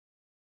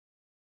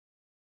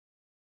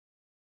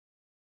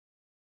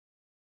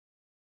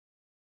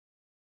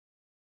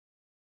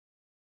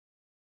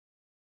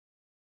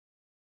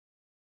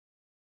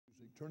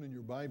Turn in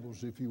your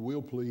Bibles, if you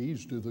will,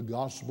 please, to the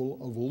Gospel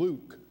of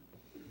Luke.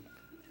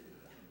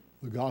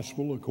 The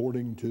Gospel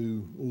according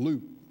to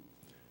Luke.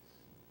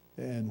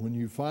 And when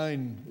you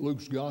find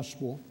Luke's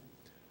Gospel,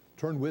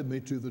 turn with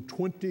me to the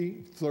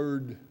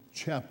 23rd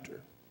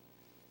chapter.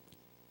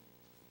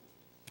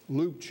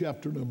 Luke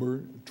chapter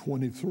number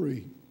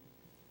 23.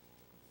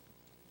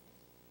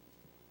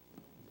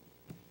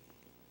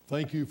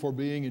 Thank you for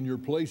being in your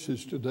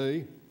places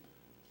today.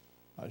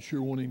 I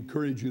sure want to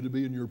encourage you to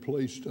be in your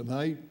place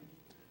tonight.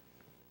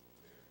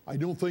 I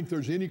don't think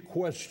there's any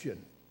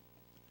question,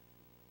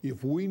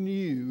 if we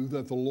knew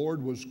that the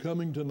Lord was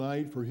coming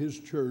tonight for His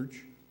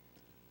church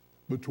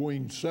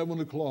between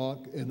 7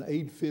 o'clock and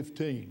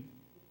 8:15,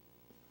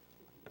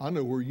 I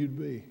know where you'd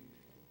be.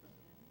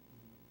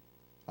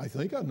 I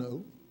think I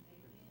know.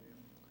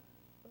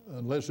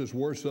 Unless it's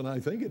worse than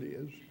I think it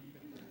is.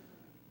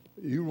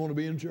 You want to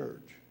be in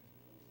church.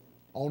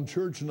 On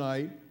church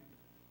night,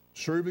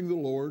 serving the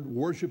Lord,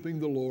 worshiping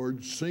the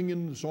Lord,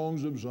 singing the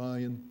songs of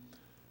Zion,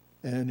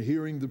 and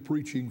hearing the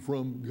preaching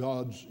from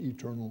God's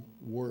eternal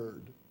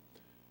Word.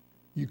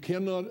 You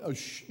cannot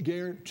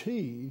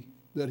guarantee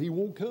that He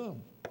won't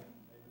come.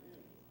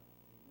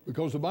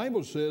 Because the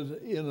Bible says,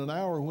 in an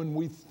hour when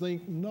we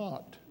think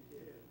not,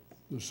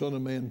 the Son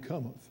of Man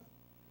cometh.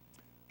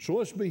 So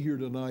let's be here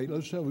tonight.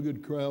 Let's have a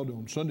good crowd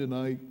on Sunday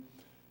night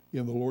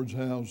in the Lord's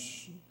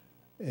house.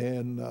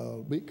 And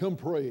come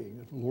praying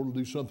that the Lord will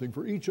do something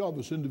for each of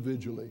us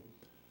individually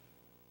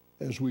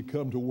as we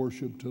come to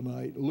worship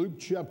tonight. Luke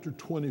chapter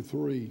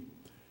 23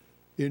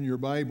 in your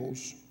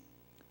Bibles.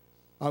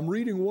 I'm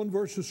reading one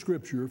verse of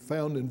Scripture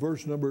found in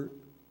verse number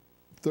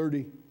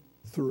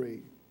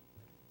 33.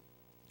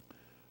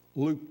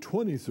 Luke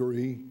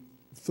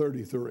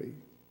 23:33.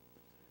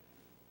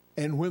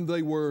 And when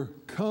they were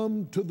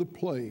come to the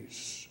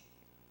place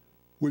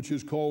which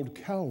is called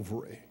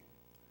Calvary,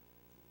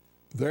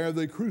 there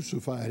they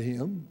crucified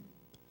him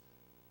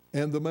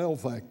and the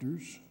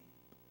malefactors,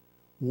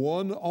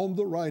 one on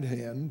the right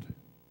hand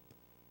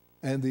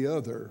and the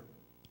other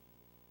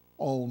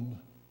on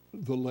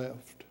the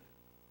left.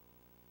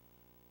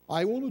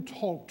 I want to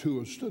talk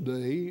to us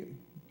today,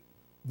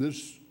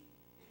 this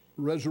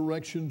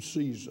resurrection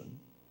season,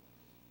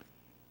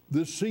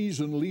 this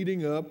season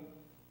leading up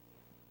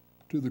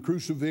to the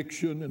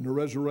crucifixion and the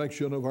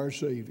resurrection of our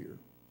Savior.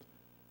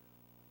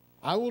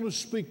 I want to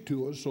speak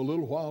to us a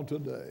little while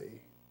today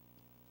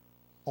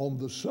on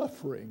the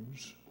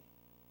sufferings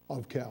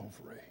of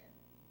Calvary.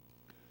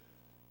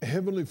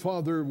 Heavenly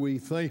Father, we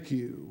thank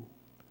you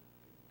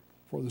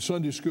for the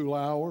Sunday school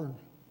hour.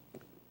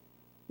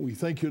 We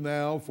thank you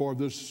now for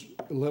this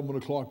 11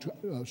 o'clock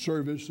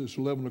service, this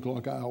 11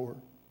 o'clock hour.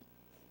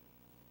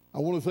 I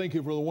want to thank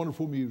you for the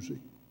wonderful music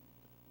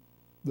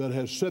that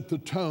has set the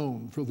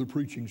tone for the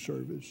preaching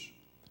service.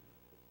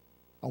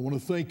 I want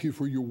to thank you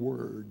for your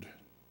word.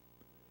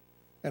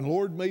 And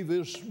Lord, may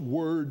this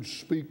word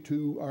speak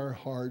to our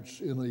hearts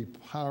in a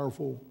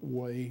powerful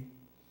way.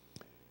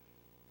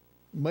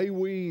 May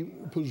we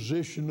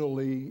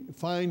positionally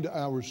find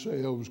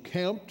ourselves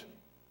camped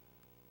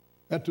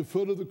at the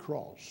foot of the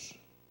cross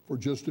for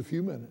just a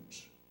few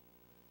minutes.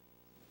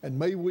 And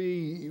may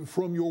we,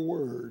 from your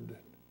word,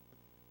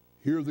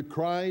 hear the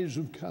cries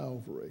of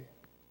Calvary.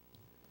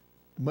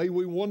 May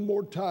we one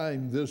more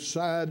time this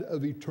side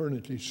of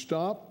eternity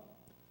stop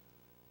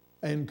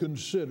and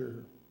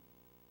consider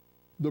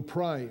the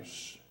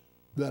price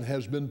that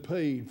has been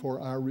paid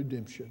for our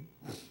redemption.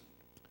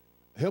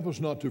 Help us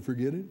not to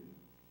forget it.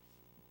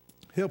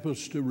 Help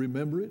us to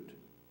remember it.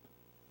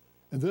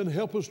 And then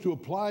help us to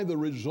apply the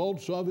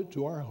results of it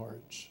to our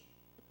hearts.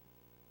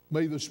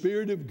 May the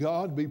Spirit of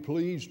God be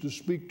pleased to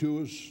speak to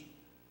us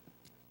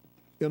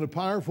in a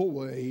powerful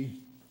way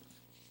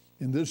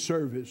in this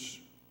service.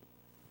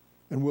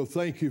 And we'll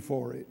thank you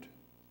for it,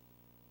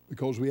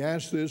 because we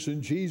ask this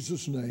in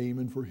Jesus' name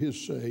and for His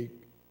sake.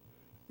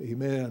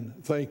 Amen.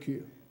 Thank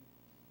you.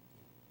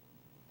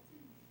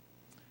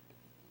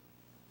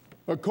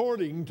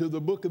 According to the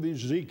book of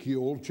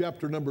Ezekiel,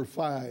 chapter number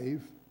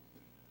 5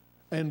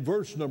 and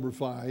verse number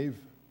 5,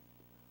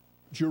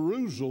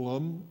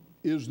 Jerusalem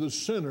is the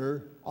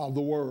center of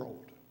the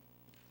world.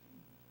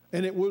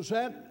 And it was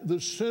at the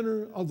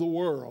center of the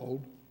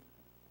world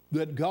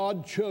that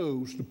God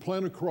chose to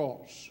plant a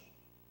cross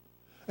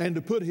and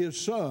to put His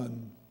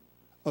Son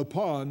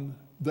upon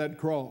that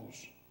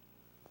cross.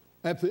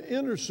 At the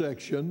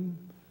intersection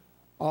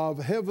of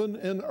heaven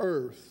and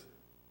earth,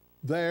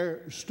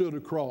 there stood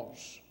a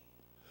cross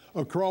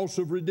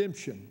of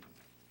redemption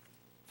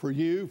for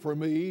you, for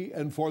me,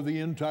 and for the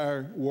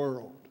entire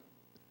world.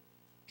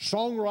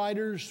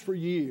 Songwriters for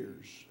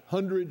years,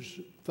 hundreds,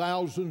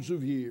 thousands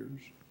of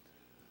years,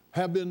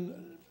 have been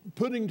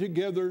putting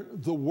together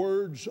the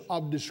words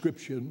of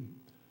description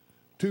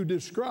to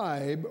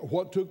describe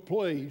what took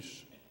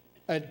place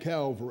at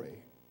Calvary.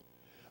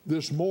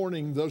 This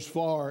morning, thus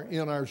far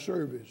in our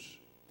service,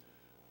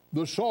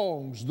 the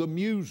songs, the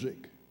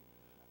music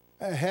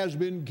has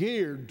been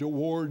geared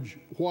towards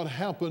what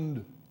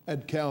happened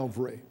at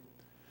Calvary.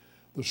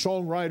 The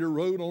songwriter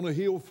wrote, "On a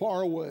hill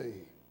far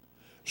away,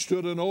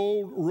 stood an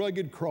old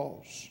rugged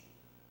cross,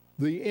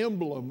 the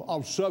emblem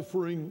of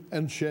suffering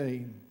and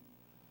shame.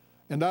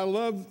 And I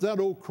love that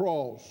old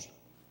cross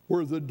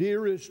where the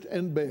dearest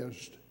and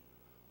best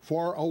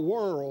for a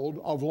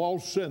world of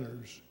lost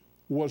sinners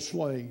was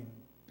slain.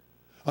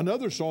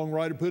 Another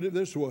songwriter put it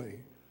this way: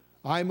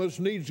 I must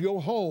needs go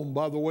home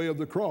by the way of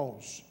the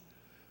cross.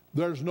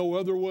 There's no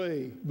other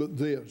way but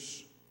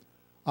this.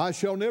 I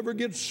shall never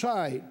get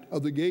sight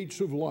of the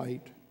gates of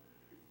light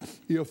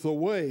if the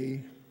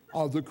way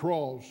of the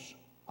cross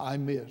I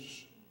miss.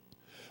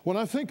 When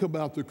I think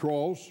about the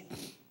cross,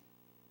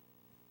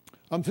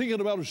 I'm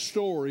thinking about a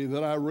story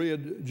that I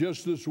read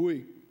just this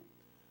week.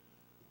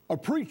 A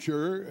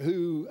preacher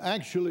who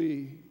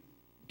actually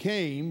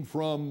came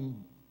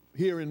from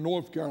here in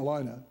North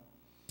Carolina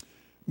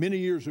many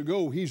years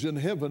ago. He's in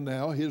heaven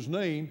now. His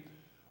name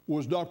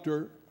was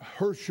Dr.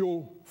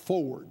 Herschel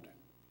Ford.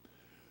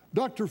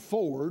 Dr.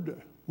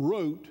 Ford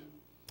wrote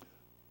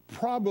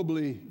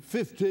probably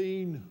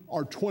 15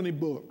 or 20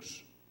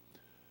 books,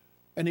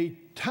 and he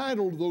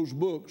titled those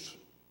books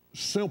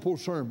Simple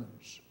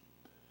Sermons.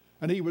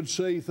 And he would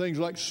say things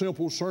like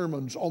simple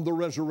sermons on the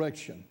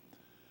resurrection,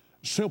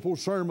 simple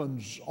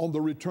sermons on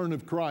the return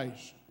of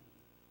Christ,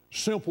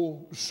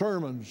 simple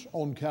sermons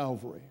on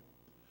Calvary.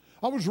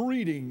 I was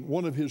reading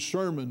one of his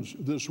sermons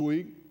this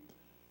week,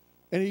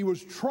 and he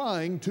was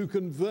trying to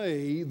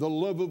convey the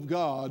love of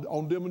God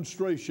on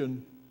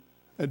demonstration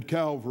at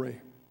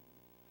Calvary.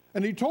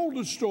 And he told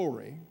a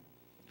story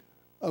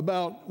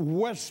about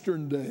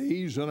Western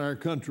days in our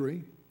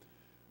country.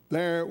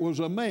 There was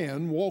a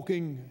man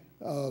walking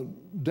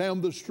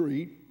down the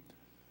street,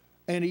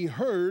 and he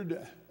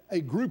heard a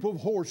group of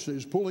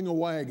horses pulling a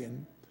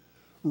wagon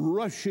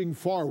rushing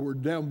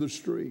forward down the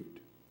street.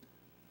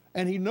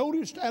 And he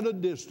noticed at a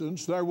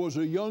distance there was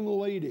a young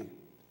lady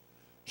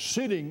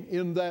sitting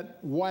in that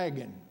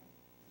wagon.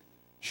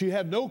 She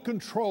had no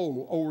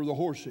control over the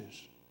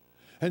horses,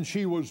 and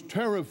she was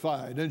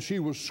terrified, and she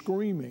was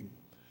screaming,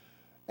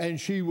 and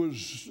she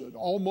was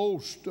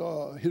almost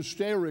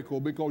hysterical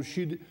because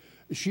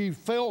she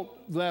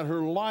felt that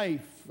her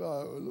life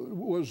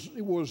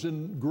was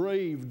in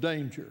grave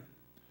danger.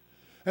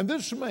 And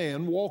this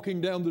man walking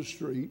down the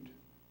street,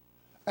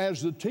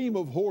 as the team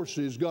of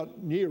horses got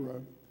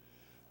nearer,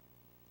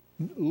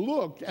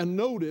 looked and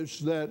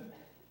noticed that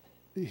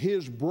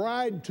his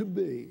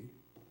bride-to-be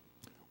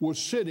was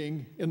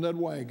sitting in that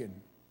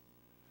wagon.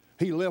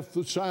 He left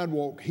the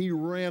sidewalk. He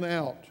ran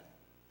out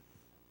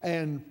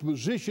and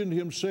positioned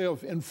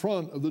himself in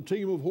front of the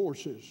team of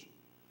horses,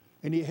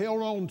 and he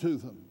held on to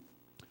them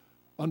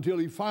until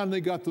he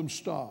finally got them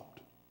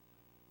stopped.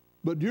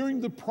 But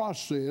during the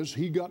process,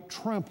 he got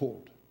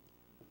trampled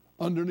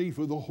underneath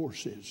of the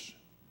horses.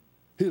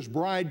 His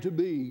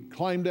bride-to-be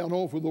climbed down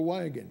off of the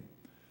wagon,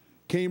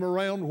 came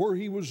around where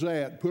he was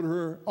at, put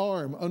her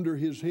arm under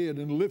his head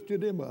and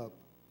lifted him up,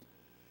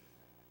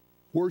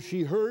 where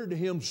she heard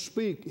him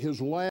speak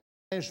his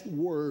last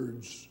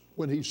words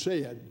when he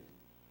said,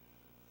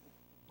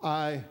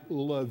 I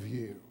love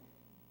you.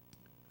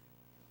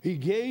 He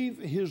gave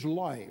his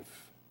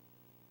life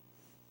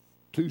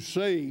to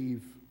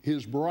save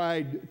his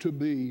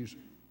bride-to-be's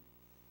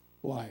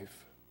life.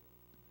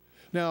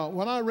 Now,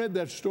 when I read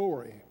that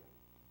story,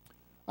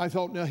 I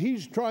thought, now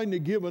he's trying to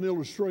give an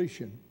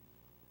illustration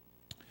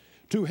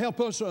to help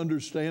us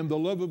understand the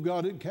love of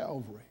God at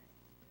Calvary.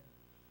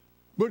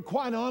 But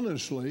quite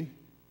honestly,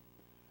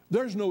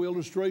 there's no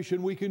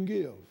illustration we can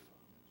give.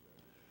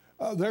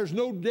 There's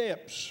no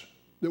depths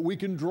that we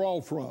can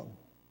draw from.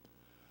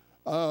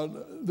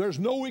 There's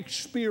no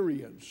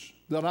experience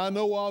that I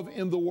know of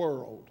in the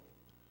world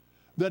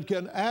that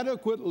can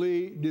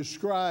adequately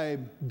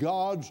describe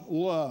God's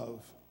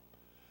love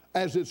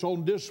as it's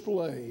on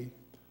display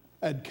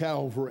at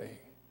Calvary,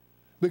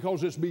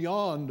 because it's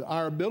beyond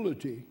our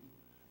ability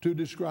to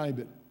describe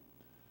it.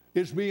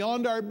 It's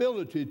beyond our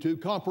ability to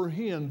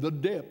comprehend the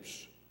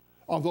depths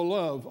of the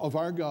love of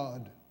our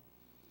God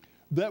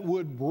that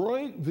would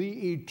break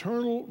the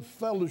eternal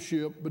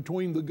fellowship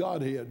between the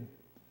Godhead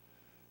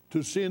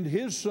to send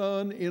His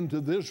Son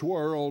into this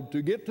world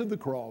to get to the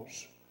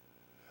cross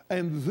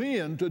and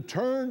then to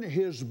turn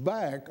His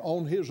back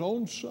on His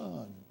own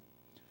Son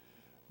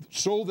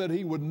so that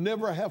He would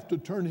never have to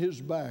turn His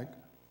back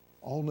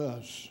on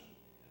us.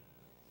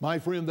 My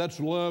friend, that's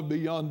love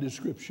beyond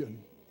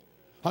description.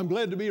 I'm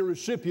glad to be a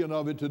recipient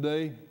of it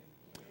today.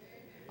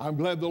 I'm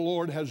glad the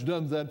Lord has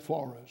done that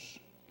for us.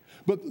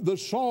 But the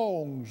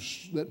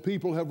songs that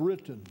people have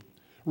written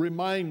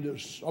remind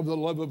us of the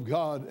love of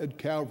God at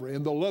Calvary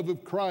and the love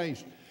of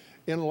Christ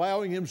in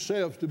allowing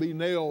Himself to be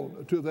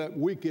nailed to that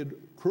wicked,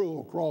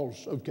 cruel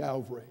cross of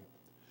Calvary.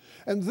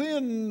 And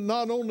then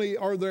not only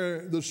are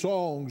there the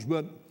songs,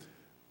 but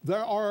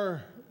there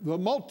are the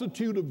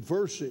multitude of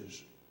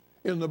verses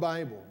in the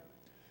Bible,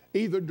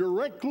 either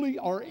directly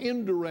or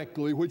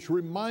indirectly, which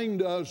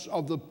remind us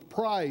of the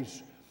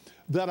price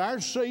that our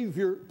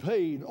Savior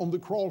paid on the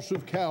cross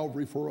of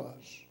Calvary for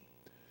us.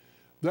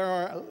 There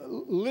are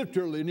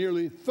literally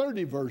nearly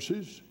 30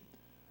 verses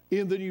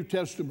in the New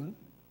Testament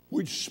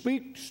which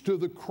speaks to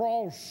the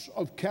cross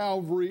of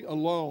Calvary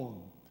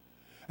alone.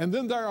 And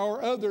then there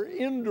are other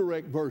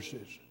indirect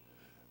verses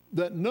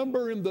that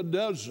number in the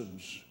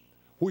dozens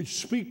which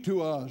speak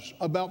to us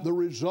about the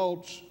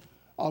results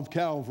of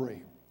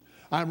Calvary.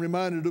 I'm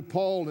reminded of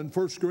Paul in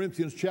 1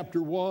 Corinthians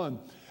chapter 1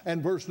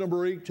 and verse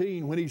number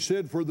 18 when he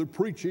said, "For the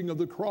preaching of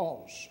the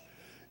cross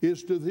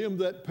is to them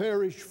that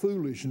perish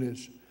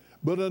foolishness,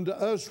 but unto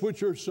us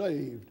which are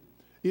saved,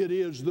 it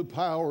is the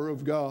power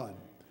of God."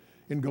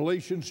 In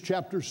Galatians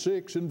chapter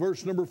 6 and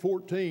verse number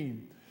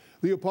 14,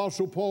 the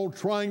Apostle Paul,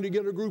 trying to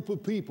get a group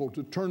of people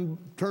to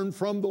turn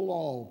from the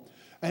law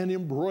and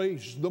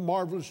embrace the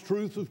marvelous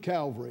truth of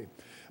Calvary,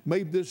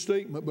 made this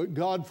statement, "But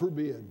God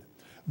forbid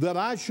that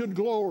I should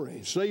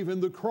glory save in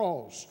the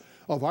cross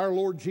of our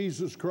Lord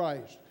Jesus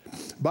Christ,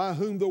 by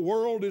whom the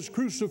world is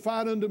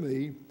crucified unto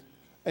me,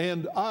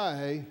 and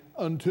I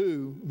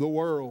unto the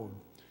world."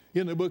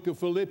 In the book of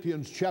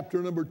Philippians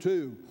chapter number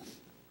 2,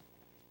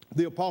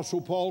 the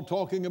Apostle Paul,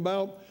 talking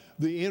about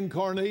the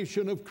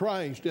incarnation of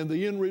Christ and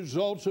the end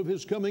results of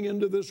his coming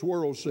into this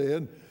world,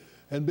 said,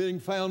 "And being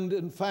found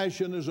in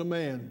fashion as a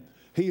man,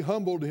 he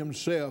humbled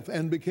himself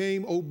and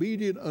became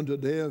obedient unto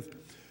death,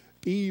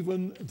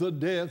 even the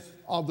death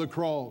of the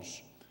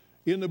cross."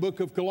 In the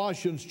book of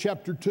Colossians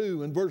chapter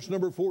 2 and verse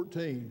number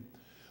 14,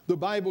 the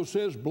Bible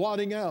says,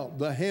 "Blotting out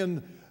the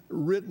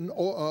handwritten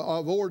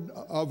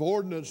of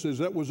ordinances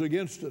that was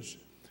against us,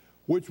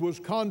 which was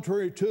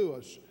contrary to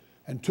us,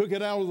 and took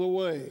it out of the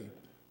way,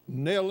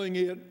 nailing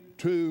it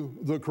to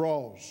the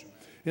cross."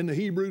 In the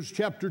Hebrews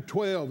chapter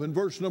 12 and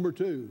verse number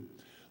 2,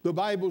 the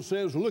Bible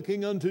says,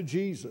 "Looking unto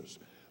Jesus,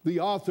 the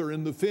author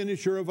and the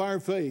finisher of our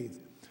faith,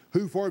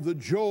 who for the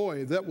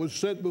joy that was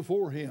set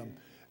before him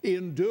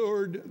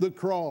endured the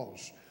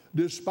cross,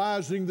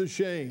 despising the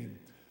shame,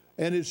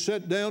 and is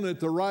set down at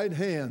the right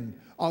hand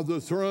of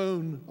the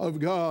throne of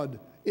God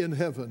in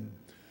heaven."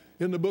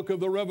 In the book of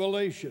the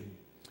Revelation,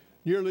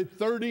 nearly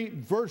 30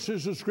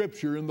 verses of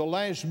Scripture in the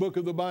last book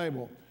of the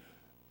Bible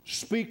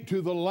speak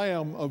to the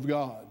Lamb of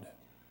God.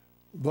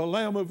 The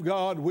Lamb of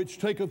God which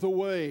taketh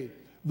away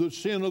the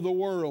sin of the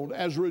world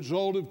as a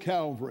result of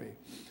Calvary.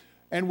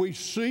 And we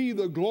see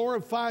the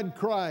glorified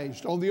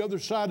Christ on the other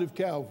side of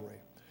Calvary.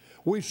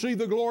 We see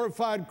the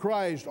glorified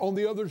Christ on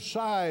the other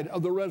side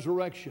of the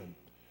resurrection.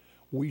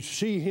 We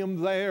see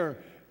him there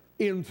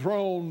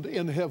enthroned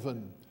in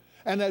heaven.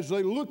 And as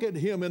they look at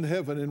him in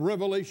heaven in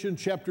Revelation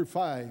chapter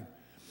 5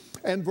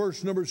 and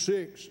verse number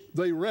 6,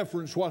 they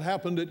reference what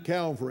happened at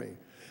Calvary.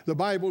 The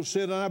Bible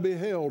said, "And I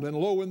beheld, and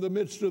lo, in the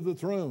midst of the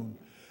throne,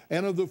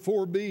 and of the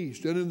four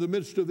beasts, and in the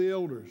midst of the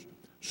elders,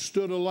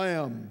 stood a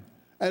lamb,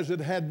 as it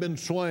had been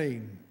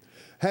slain,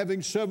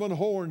 having 7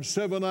 horns,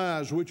 7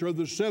 eyes, which are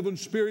the 7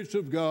 spirits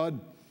of God,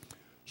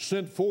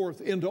 sent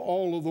forth into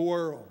all of the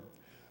world."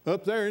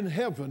 Up there in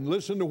heaven,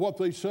 listen to what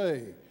they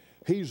say.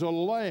 He's a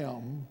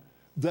lamb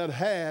that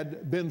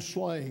had been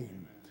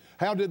slain.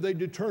 How did they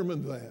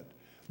determine that?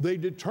 They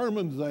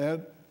determined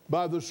that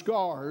by the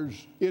scars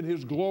in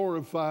his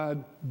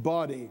glorified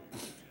body.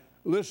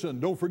 Listen,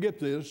 don't forget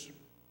this.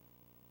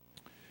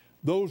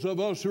 Those of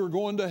us who are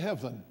going to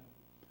heaven,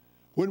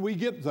 when we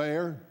get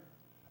there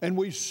and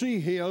we see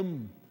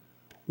him,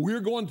 we're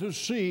going to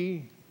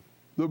see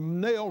the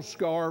nail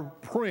scar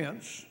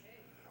prints.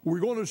 We're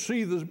going to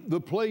see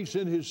the place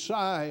in his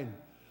side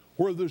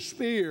where the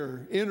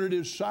spear entered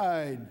his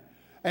side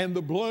and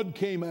the blood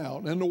came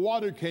out and the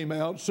water came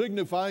out,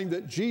 signifying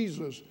that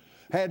Jesus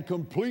had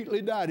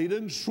completely died. He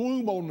didn't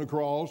swoon on the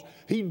cross.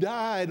 He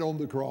died on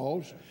the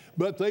cross,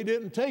 but they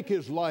didn't take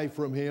his life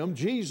from him.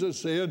 Jesus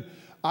said,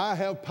 "I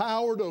have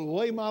power to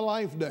lay my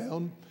life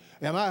down,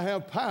 and I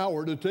have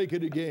power to take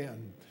it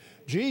again."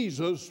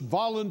 Jesus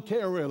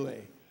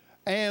voluntarily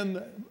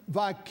and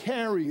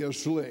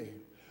vicariously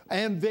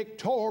and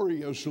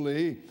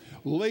victoriously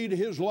laid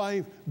his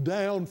life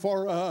down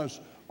for us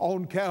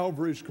on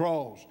Calvary's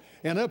cross.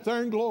 And up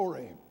there in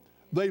glory,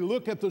 they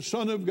look at the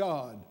Son of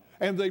God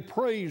and they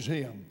praise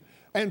him.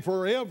 And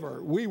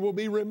forever we will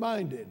be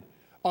reminded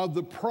of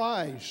the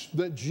price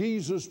that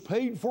Jesus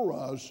paid for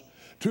us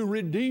to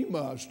redeem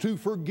us, to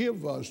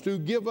forgive us, to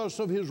give us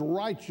of his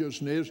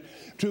righteousness,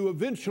 to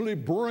eventually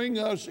bring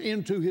us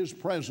into his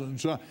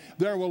presence.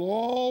 There will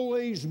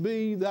always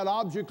be that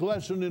object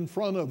lesson in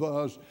front of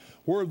us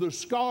where the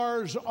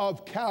scars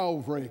of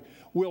Calvary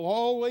will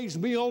always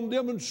be on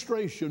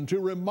demonstration to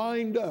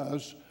remind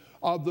us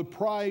of the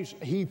price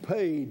he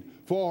paid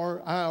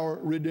for our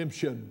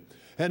redemption.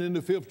 And in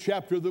the 5th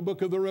chapter of the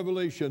book of the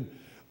Revelation,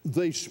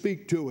 they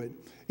speak to it.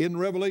 In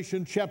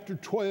Revelation chapter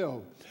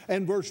 12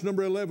 and verse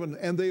number 11,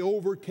 "And they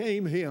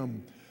overcame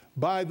him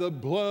by the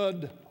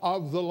blood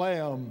of the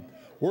Lamb."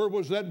 Where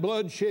was that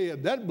blood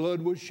shed? That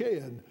blood was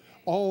shed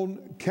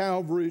on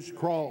Calvary's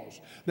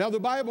cross. Now the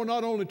Bible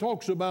not only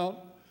talks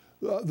about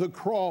the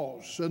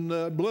cross and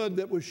the blood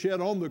that was shed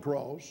on the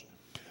cross,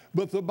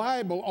 but the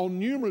Bible on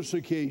numerous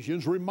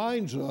occasions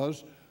reminds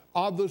us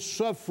of the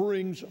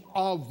sufferings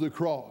of the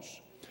cross.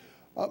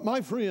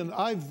 My friend,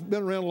 I've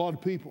been around a lot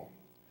of people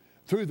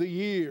through the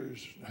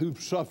years who've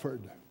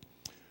suffered.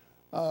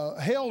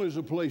 Hell is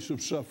a place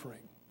of suffering.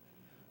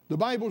 The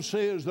Bible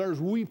says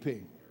there's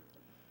weeping.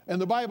 And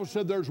the Bible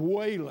said there's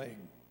wailing.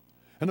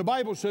 And the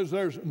Bible says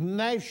there's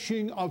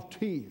gnashing of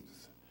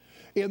teeth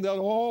in that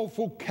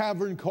awful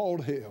cavern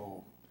called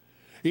hell.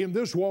 In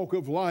this walk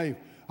of life,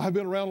 I've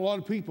been around a lot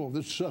of people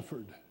that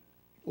suffered.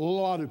 A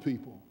lot of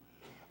people.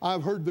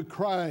 I've heard the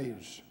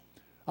cries.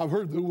 I've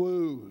heard the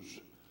woes.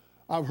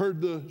 I've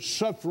heard the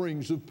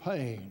sufferings of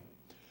pain.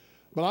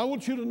 But I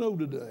want you to know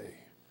today,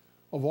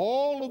 of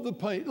all of the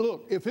pain,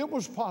 look, if it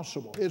was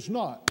possible, it's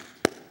not.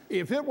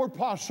 If it were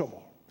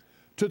possible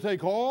to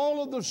take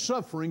all of the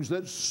sufferings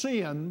that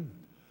sin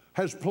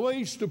has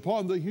placed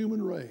upon the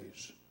human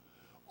race,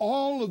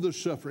 all of the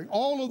suffering,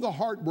 all of the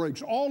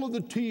heartbreaks, all of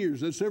the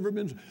tears that's ever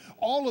been,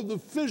 all of the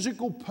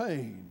physical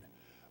pain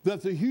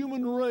that the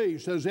human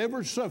race has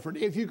ever suffered,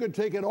 if you could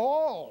take it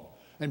all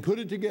and put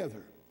it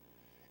together,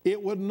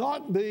 it would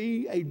not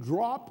be a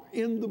drop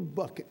in the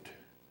bucket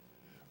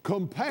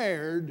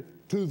compared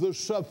to the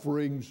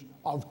sufferings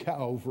of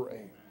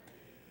Calvary.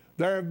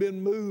 There have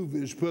been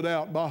movies put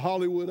out by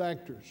Hollywood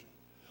actors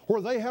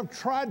where they have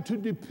tried to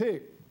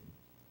depict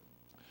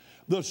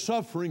the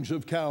sufferings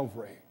of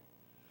Calvary.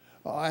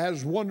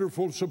 As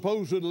wonderful,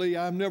 supposedly,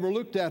 I've never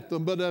looked at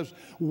them, but as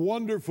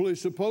wonderfully,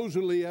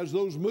 supposedly, as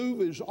those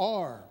movies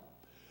are,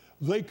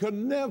 they could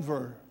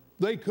never,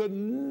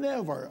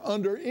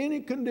 under any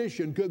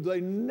condition, could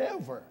they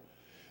never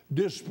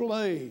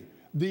display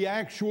the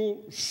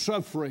actual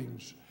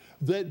sufferings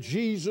that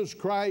Jesus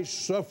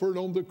Christ suffered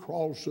on the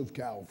cross of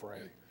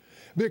Calvary.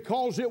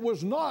 Because it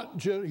was not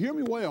just, hear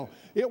me well,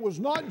 it was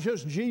not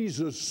just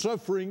Jesus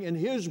suffering in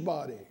his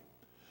body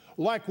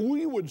like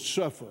we would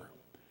suffer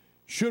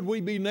should we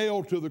be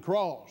nailed to the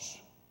cross.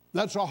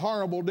 That's a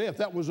horrible death.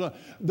 That was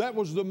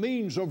the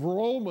means of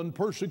Roman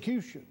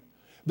persecution.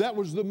 That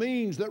was the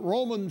means that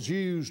Romans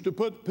used to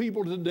put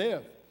people to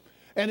death.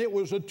 And it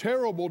was a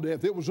terrible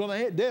death. It was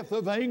a death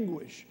of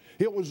anguish.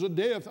 It was a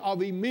death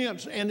of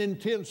immense and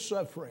intense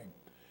suffering.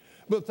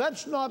 But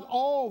that's not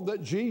all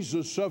that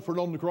Jesus suffered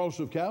on the cross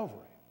of Calvary.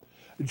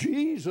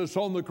 Jesus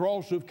on the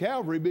cross of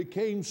Calvary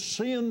became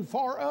sin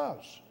for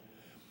us.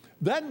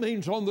 That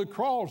means on the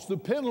cross, the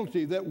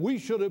penalty that we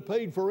should have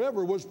paid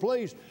forever was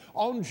placed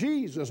on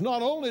Jesus.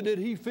 Not only did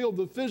he feel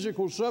the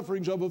physical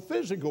sufferings of a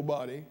physical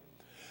body,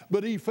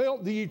 but he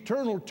felt the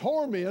eternal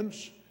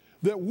torments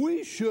that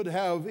we should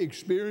have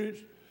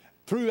experienced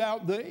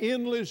throughout the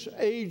endless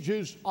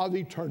ages of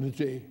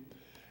eternity.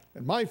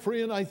 And my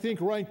friend, I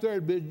think right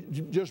there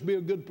would just be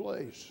a good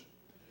place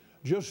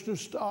just to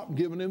stop and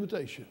give an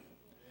invitation.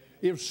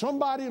 If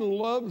somebody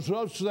loves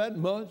us that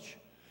much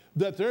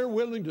that they're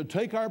willing to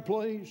take our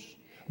place,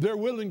 they're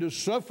willing to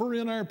suffer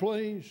in our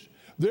place,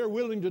 they're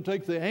willing to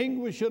take the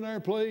anguish in our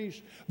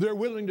place, they're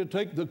willing to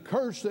take the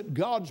curse that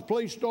God's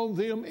placed on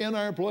them in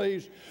our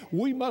place,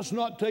 we must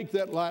not take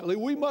that lightly.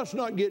 We must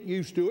not get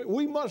used to it.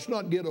 We must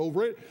not get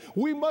over it.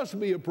 We must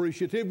be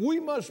appreciative. We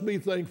must be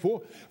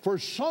thankful for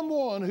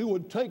someone who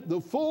would take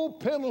the full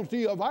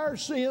penalty of our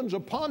sins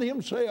upon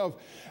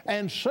himself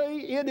and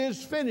say it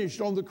is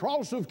finished on the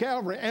cross of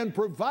Calvary and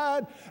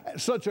provide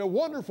such a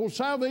wonderful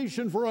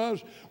salvation for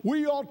us.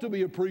 We ought to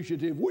be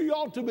appreciative. We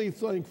ought to be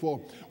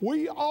thankful.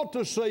 We ought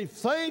to say,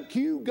 thank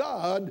you,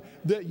 God,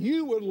 that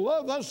you would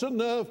love us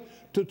enough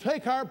to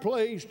take our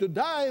place, to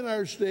die in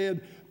our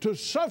stead, to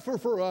suffer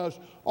for us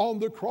on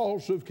the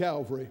cross of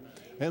Calvary.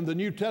 And the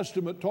New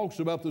Testament talks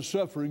about the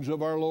sufferings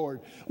of our Lord.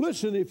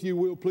 Listen, if you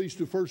will, please,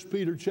 to 1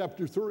 Peter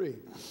chapter 3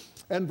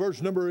 and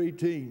verse number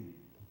 18.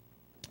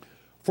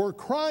 For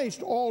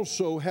Christ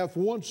also hath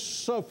once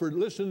suffered,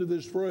 listen to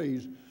this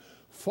phrase,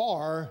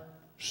 for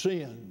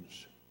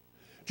sins.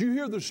 Did you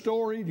hear the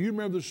story? Do you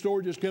remember the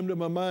story just came to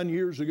my mind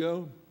years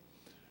ago?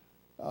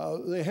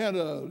 They had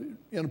in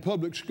a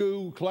public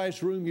school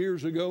classroom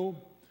years ago,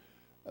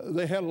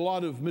 they had a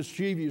lot of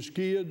mischievous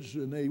kids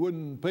and they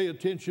wouldn't pay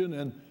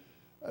attention,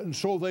 and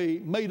so they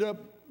made up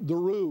the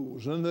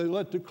rules and they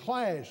let the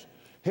class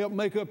help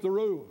make up the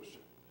rules.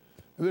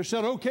 And they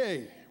said,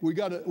 okay, we've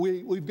got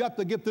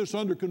to get this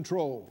under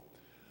control.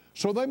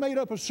 So they made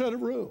up a set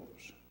of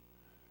rules.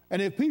 And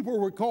if people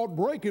were caught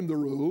breaking the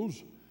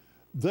rules,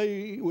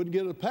 they would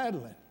get a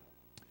paddling.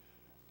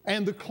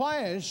 And the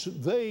class,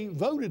 they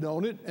voted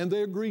on it and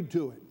they agreed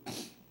to it.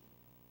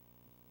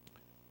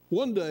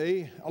 One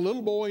day, a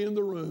little boy in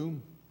the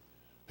room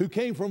who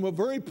came from a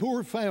very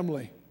poor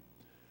family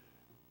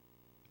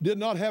did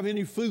not have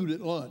any food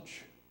at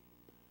lunch.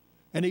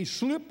 And he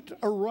slipped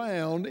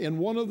around in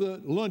one of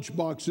the lunch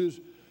boxes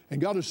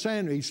and got a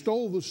sandwich. He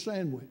stole the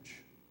sandwich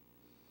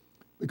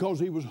because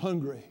he was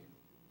hungry.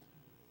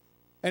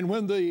 And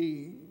when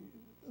the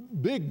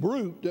big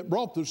brute that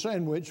brought the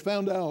sandwich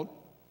found out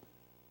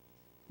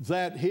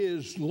that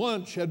his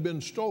lunch had been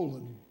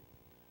stolen,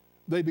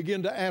 they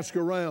began to ask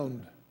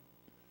around.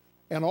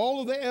 And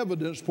all of the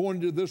evidence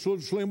pointed to this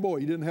little slim boy.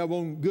 He didn't have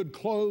on good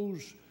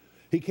clothes.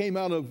 He came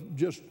out of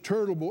just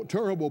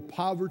terrible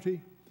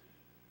poverty.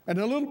 And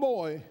the little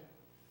boy,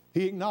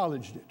 he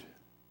acknowledged it.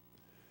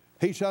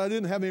 He said, I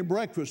didn't have any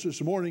breakfast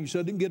this morning. He said,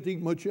 I didn't get to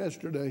eat much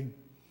yesterday.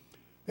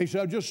 He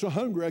said, I'm just so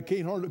hungry, I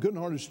couldn't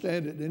hardly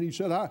stand it. And he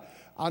said,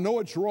 I know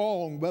it's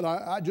wrong, but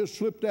I just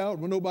slipped out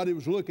when nobody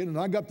was looking, and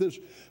I got this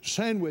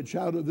sandwich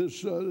out of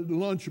this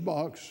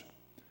lunchbox.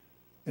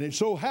 And it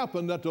so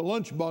happened that the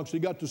lunchbox he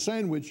got the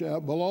sandwich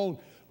out belonged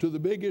to the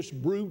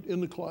biggest brute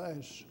in the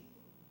class.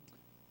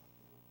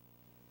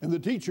 And the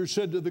teacher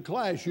said to the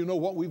class, you know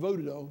what we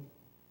voted on?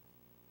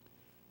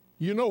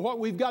 You know what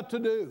we've got to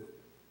do?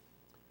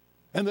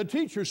 And the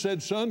teacher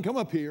said, son, come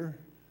up here.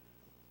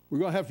 We're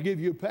going to have to give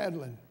you a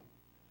paddling.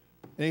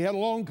 And he had a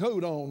long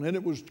coat on, and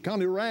it was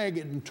kind of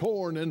ragged and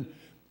torn.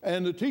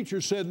 And the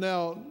teacher said,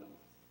 now,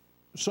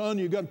 son,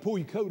 you've got to pull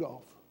your coat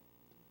off.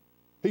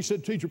 He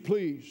said, teacher,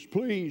 please,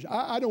 please,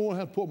 I don't want to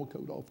have to pull my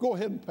coat off. Go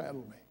ahead and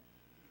paddle me.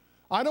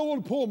 I don't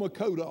want to pull my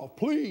coat off.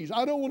 Please,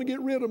 I don't want to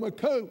get rid of my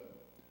coat.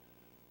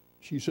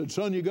 She said,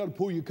 son, you've got to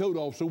pull your coat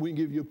off so we can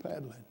give you a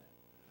paddling.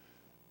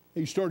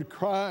 He started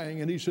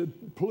crying, and he said,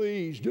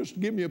 please, just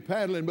give me a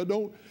paddling, but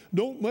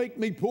don't make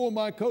me pull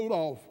my coat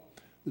off.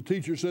 The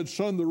teacher said,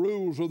 son, the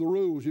rules are the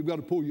rules. You've got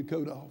to pull your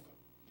coat off.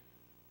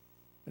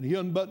 And he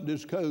unbuttoned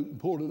his coat and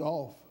pulled it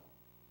off.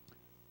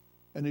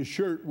 And his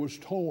shirt was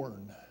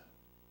torn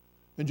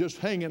and just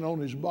hanging on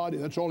his body.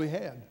 That's all he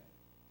had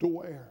to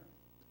wear.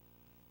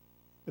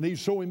 And he's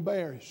so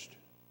embarrassed.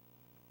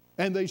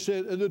 And they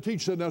said, and the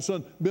teacher said, now,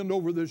 son, bend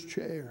over this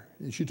chair.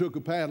 And she took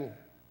a paddle.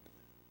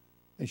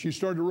 And she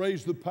started to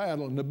raise the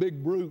paddle. And the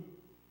big brute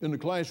in the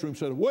classroom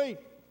said, wait.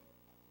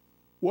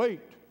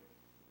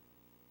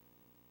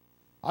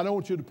 I don't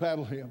want you to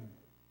paddle him.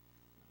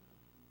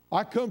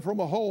 I come from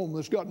a home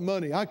that's got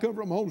money. I come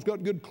from a home that's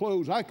got good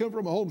clothes. I come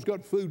from a home that's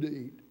got food to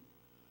eat.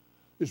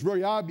 It's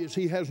very obvious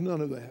he has none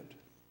of that.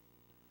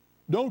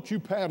 Don't you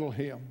paddle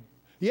him.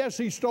 Yes,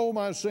 he stole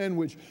my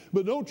sandwich,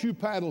 but don't you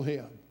paddle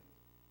him.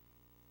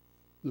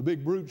 The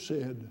big brute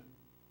said,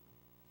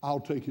 I'll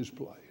take his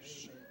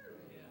place.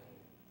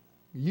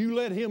 You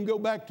let him go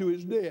back to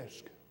his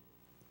desk.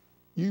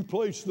 You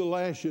place the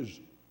lashes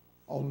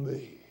on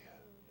me.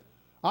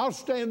 I'll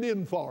stand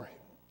in for him.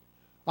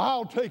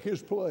 I'll take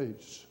his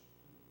place.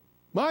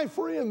 My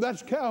friend,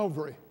 that's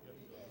Calvary.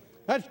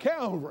 That's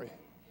Calvary.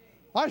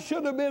 I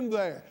should have been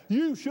there.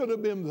 You should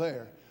have been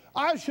there.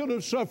 I should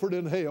have suffered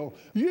in hell.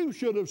 You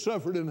should have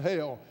suffered in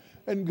hell.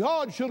 And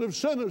God should have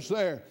sent us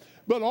there.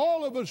 But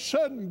all of a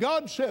sudden,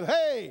 God said,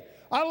 hey,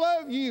 I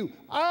love you.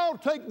 I'll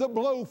take the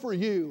blow for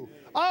you.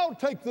 I'll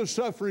take the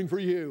suffering for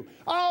you.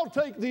 I'll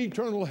take the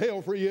eternal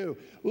hell for you.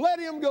 Let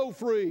him go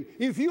free.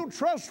 If you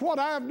trust what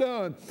I've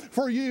done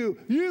for you,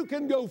 you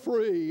can go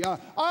free.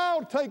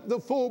 I'll take the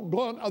full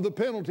blunt of the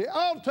penalty.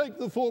 I'll take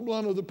the full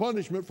blunt of the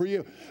punishment for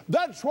you.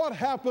 That's what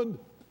happened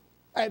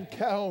at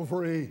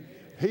Calvary.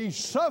 He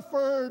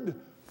suffered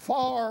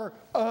for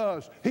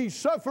us. He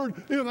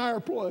suffered in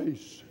our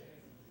place.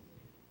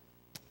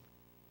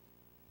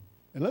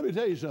 And let me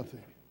tell you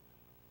something.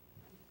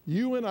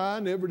 You and I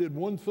never did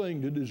one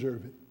thing to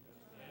deserve it.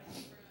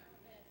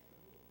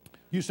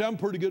 You say, I'm a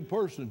pretty good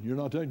person. You're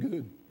not that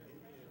good.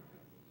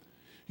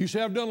 You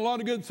say, I've done a lot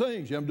of good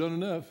things. You haven't done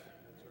enough.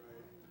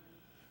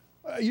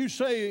 You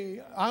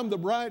say, I'm the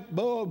bright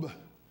bulb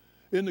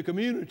in the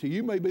community.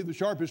 You may be the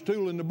sharpest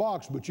tool in the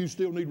box, but you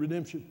still need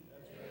redemption.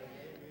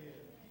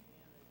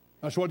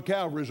 That's what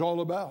Calvary is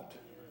all about.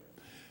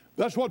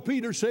 That's what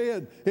Peter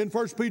said in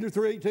 1 Peter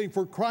 3:18,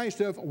 for Christ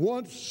hath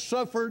once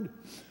suffered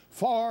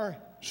for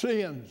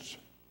sins.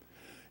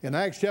 In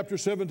Acts chapter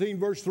 17,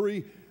 verse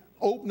 3,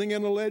 opening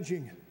and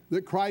alleging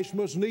that Christ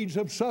must needs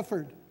have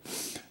suffered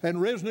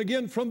and risen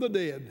again from the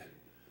dead,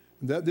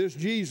 and that this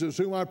Jesus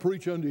whom I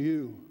preach unto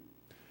you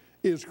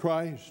is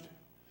Christ.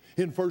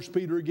 In 1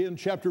 Peter again,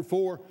 chapter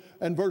 4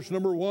 and verse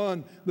number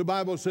 1, the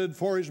Bible said,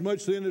 for as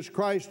much then as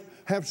Christ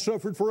hath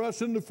suffered for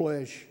us in the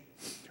flesh,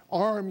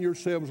 arm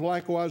yourselves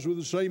likewise with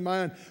the same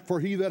mind, for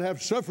he that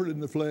hath suffered in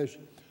the flesh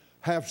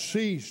hath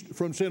ceased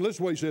from sin. Listen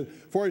to what he said.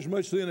 For as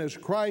much then as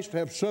Christ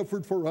hath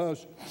suffered for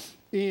us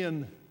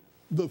in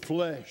the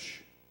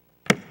flesh.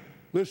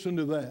 Listen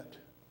to that.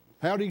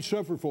 How did he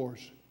suffer for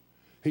us?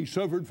 He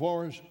suffered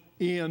for us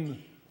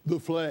in the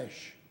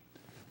flesh.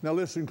 Now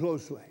listen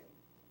closely.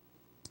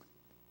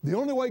 The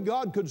only way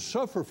God could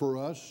suffer for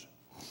us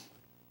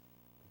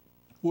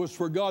was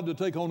for God to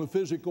take on a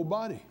physical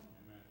body.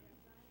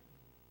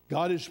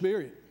 God is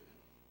spirit.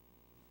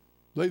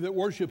 They that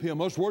worship him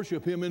must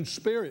worship him in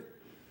spirit.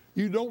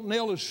 You don't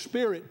nail a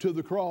spirit to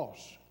the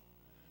cross.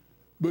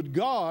 But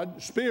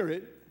God,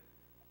 spirit,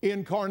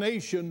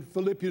 incarnation,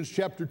 Philippians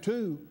chapter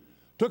 2,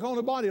 took on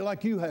a body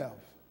like you have.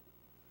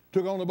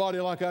 Took on a body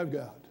like I've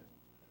got.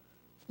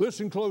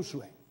 Listen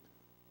closely.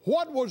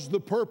 What was the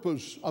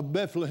purpose of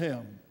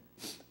Bethlehem?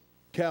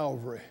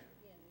 Calvary.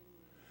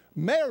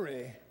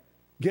 Mary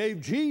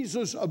gave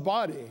Jesus a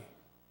body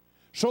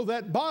so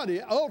that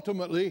body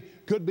ultimately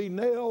could be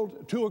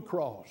nailed to a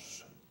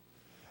cross.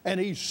 And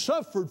he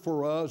suffered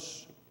for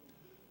us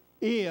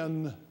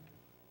in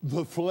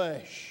the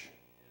flesh.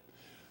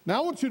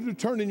 Now I want you to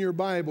turn in your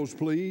Bibles,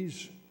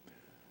 please.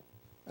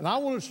 And I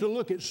want us to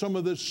look at some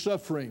of this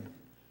suffering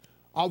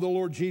of the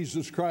Lord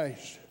Jesus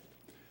Christ.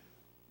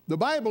 The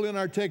Bible in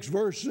our text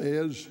verse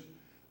says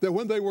that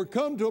when they were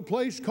come to a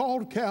place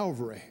called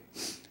Calvary,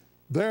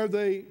 there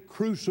they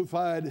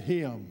crucified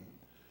him.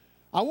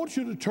 I want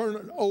you to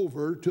turn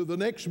over to the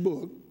next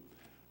book,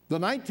 the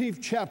 19th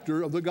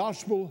chapter of the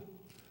Gospel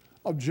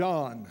of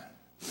John.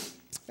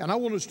 And I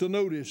want us to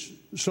notice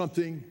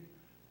something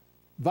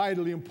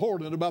vitally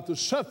important about the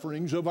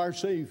sufferings of our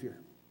Savior.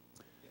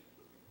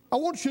 I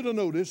want you to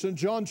notice in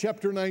John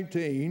chapter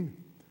 19,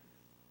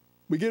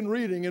 begin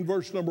reading in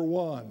verse number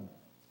 1.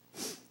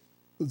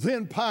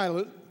 Then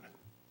Pilate,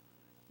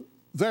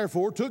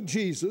 therefore, took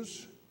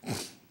Jesus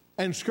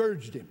and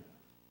scourged him.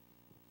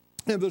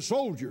 And the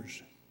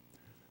soldiers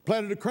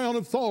planted a crown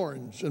of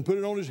thorns and put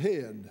it on his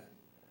head.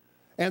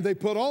 And they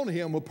put on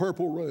him a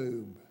purple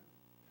robe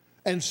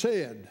and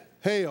said,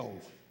 Hail,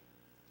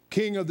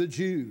 King of the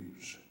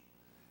Jews.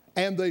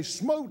 And they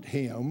smote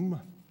him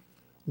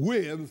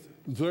with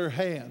their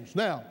hands.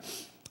 Now,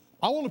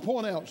 I want to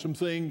point out some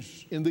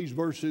things in these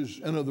verses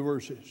and other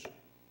verses.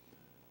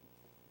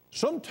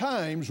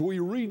 Sometimes we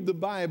read the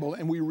Bible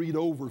and we read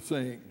over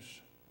things.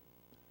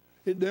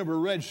 It never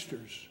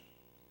registers.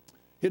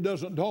 It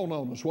doesn't dawn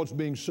on us what's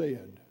being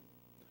said.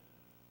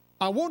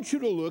 I want you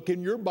to look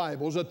in your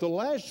Bibles at the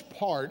last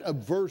part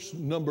of verse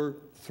number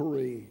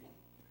 3.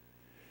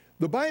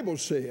 The Bible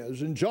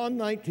says in John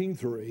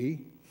 19:3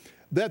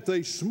 that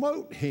they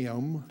smote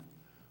him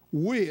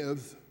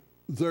with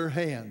their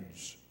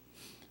hands.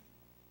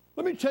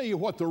 Let me tell you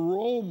what the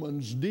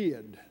Romans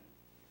did.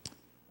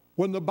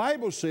 When the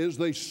Bible says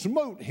they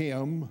smote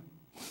him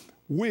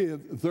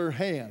with their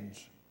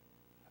hands,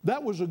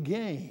 that was a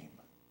game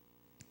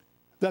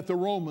that the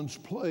Romans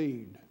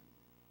played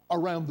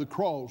around the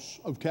cross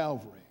of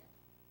Calvary.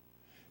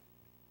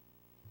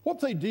 What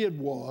they did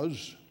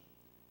was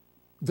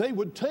they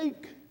would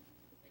take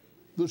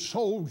the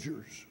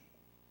soldiers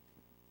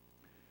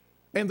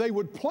and they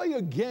would play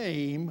a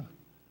game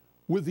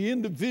with the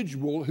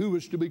individual who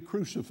was to be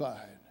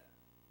crucified.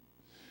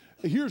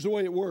 Here's the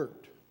way it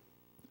worked.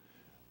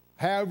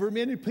 However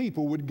many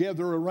people would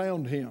gather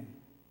around him,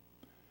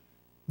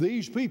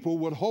 these people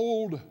would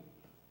hold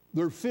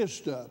their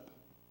fist up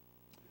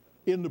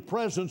in the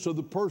presence of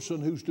the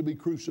person who's to be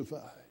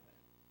crucified.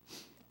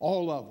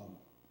 All of them.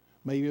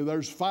 Maybe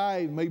there's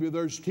 5, maybe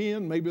there's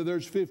 10, maybe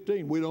there's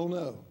 15. We don't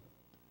know.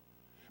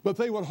 But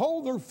they would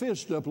hold their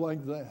fist up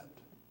like that.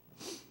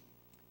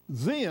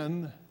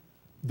 Then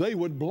they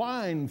would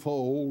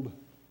blindfold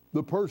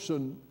the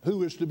person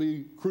who is to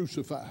be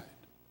crucified.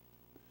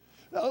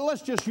 Now,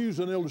 let's just use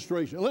an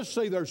illustration. Let's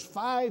say there's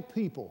 5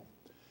 people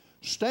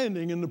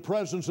standing in the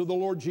presence of the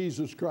Lord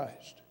Jesus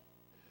Christ.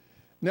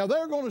 Now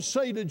they're going to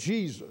say to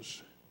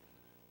Jesus,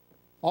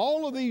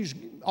 all of these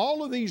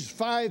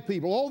 5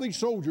 people, all these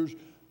soldiers,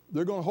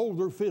 they're going to hold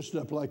their fist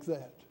up like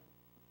that.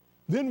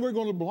 Then we're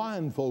going to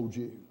blindfold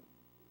you.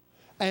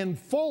 And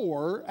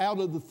 4 out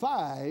of the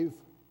 5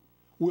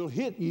 will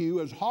hit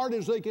you as hard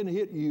as they can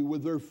hit you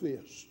with their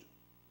fist.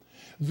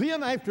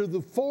 Then after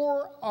the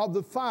 4 of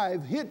the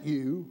 5 hit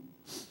you,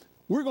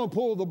 we're going to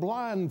pull the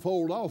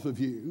blindfold off of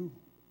you.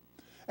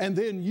 And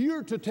then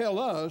you're to tell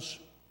us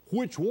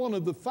which one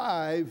of the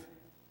 5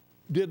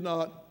 did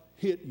not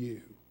hit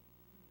you.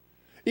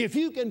 If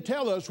you can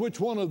tell us which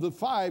one of the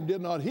 5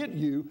 did not hit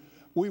you,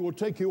 we will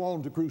take you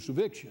on to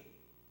crucifixion.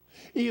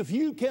 If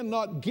you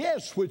cannot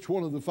guess which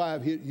one of the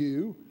 5 hit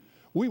you,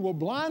 we will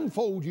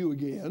blindfold you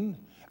again,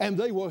 and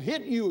they will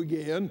hit you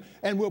again,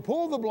 and we'll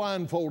pull the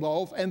blindfold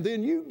off, and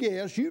then you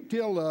guess, you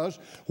tell us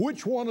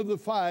which one of the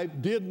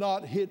 5 did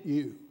not hit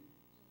you.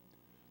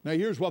 Now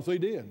here's what they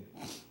did.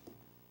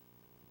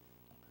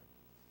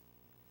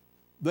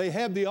 They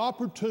had the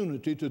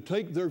opportunity to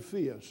take their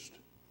fist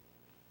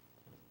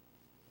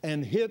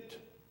and hit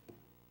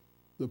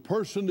the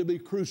person to be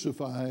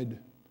crucified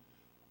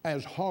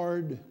as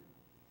hard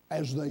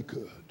as they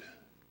could.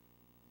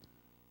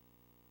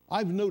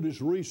 I've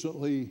noticed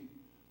recently,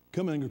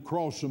 coming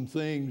across some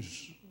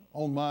things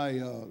on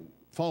my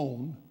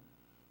phone,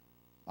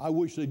 I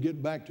wish they'd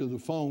get back to the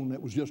phone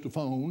that was just a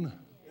phone.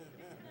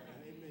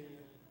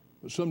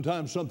 But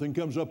sometimes something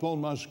comes up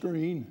on my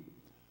screen,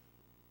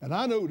 and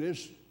I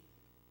notice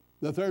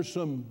that there's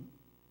some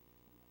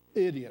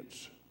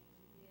idiots.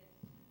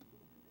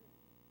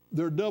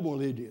 They're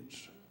double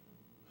idiots.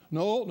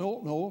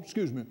 No,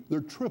 excuse me.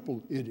 They're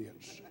triple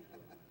idiots.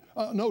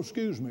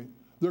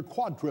 They're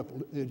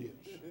quadruple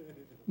idiots.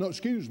 No,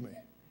 excuse me.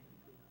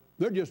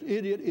 They're just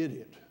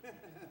idiot.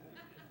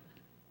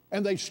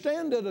 And they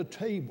stand at a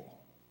table.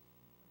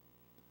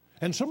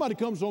 And somebody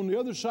comes on the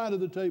other side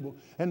of the table,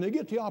 and they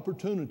get the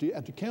opportunity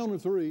at the count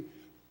of 3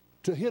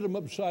 to hit them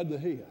upside the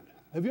head.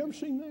 Have you ever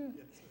seen that?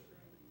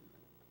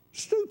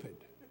 Stupid.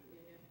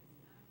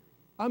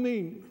 I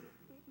mean,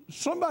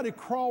 somebody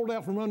crawled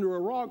out from under a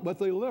rock, but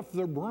they left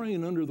their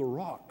brain under the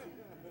rock.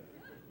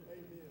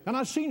 And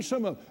I've seen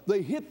some of them.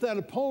 They hit that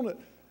opponent,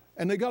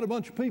 and they got a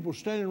bunch of people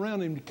standing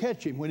around him to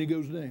catch him when he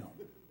goes down.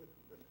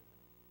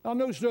 I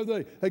noticed the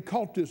other day, they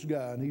caught this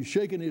guy, and he's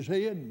shaking his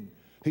head, and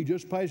he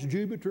just passed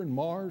Jupiter and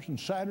Mars and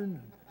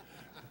Saturn.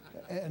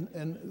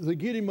 And they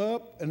get him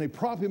up, and they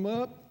prop him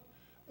up.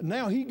 And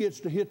now he gets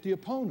to hit the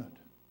opponent.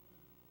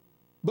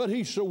 But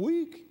he's so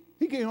weak,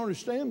 he can't hardly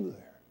stand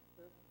there.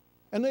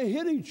 And they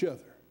hit each other,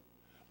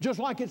 just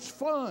like it's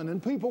fun,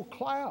 and people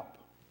clap.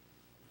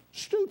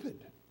 Stupid.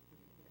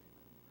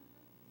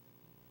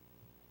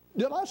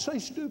 Did I say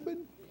stupid?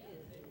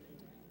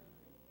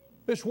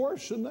 It's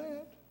worse than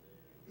that.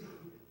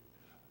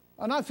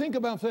 And I think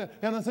about that,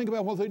 and I think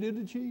about what they did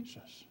to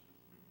Jesus.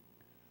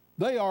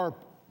 They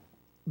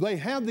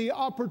have the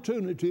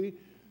opportunity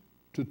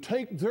to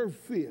take their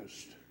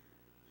fist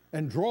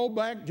and draw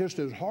back just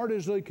as hard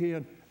as they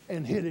can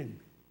and hit him.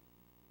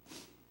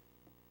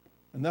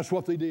 And that's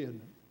what they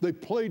did. They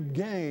played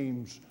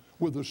games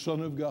with the Son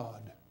of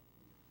God.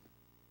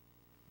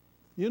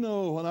 You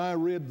know, when I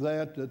read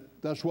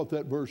that's what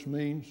that verse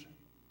means.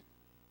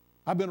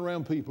 I've been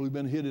around people who've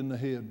been hit in the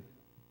head.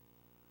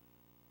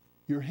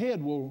 Your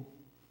head will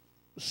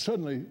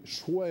suddenly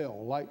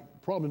swell like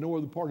probably no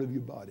other part of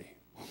your body.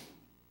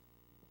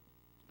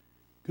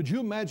 Could you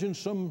imagine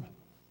some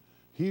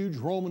huge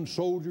Roman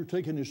soldier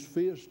taking his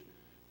fist,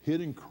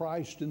 hitting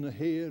Christ in the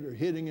head, or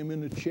hitting him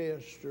in the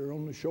chest or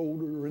on the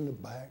shoulder or in the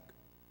back?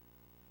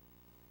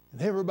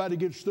 And everybody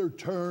gets their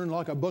turn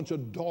like a bunch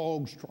of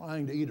dogs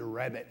trying to eat a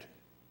rabbit.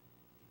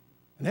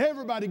 And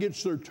everybody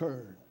gets their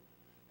turn.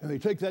 And they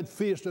take that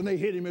fist and they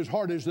hit him as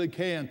hard as they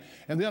can.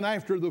 And then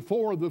after the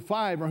 4 or the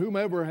 5 or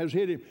whomever has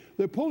hit him,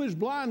 they pull his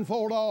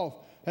blindfold off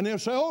and they'll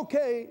say,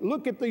 okay,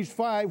 look at these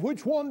 5.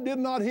 Which one did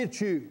not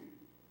hit you?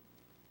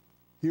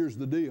 Here's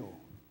the deal.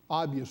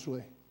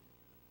 Obviously,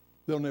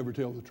 they'll never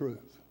tell the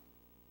truth.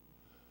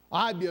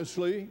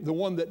 Obviously, the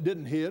one that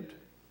didn't hit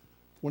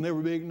will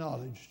never be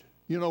acknowledged.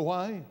 You know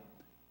why?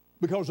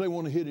 Because they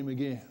want to hit him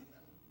again.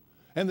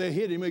 And they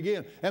hit him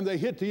again. And they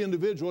hit the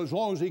individual as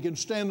long as he can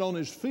stand on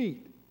his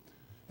feet.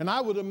 And I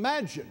would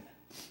imagine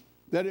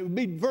that it would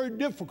be very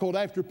difficult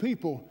after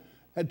people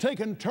had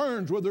taken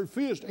turns with their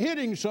fist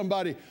hitting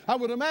somebody. I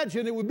would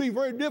imagine it would be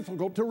very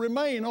difficult to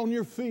remain on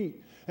your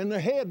feet. And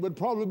the head would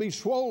probably be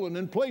swollen,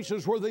 and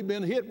places where they've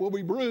been hit will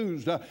be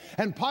bruised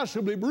and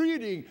possibly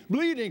bleeding,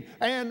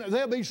 and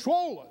they'll be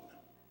swollen.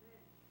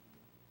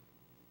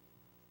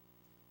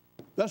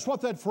 That's what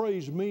that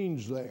phrase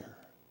means there.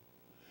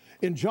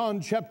 In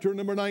John chapter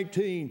number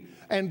 19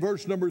 and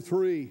verse number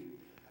 3,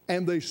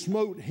 and they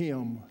smote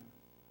him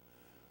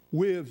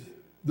with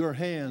their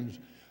hands.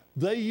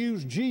 They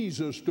used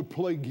Jesus to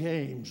play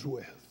games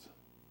with.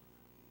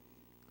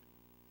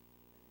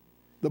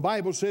 The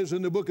Bible says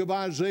in the book of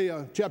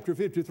Isaiah, chapter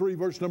 53,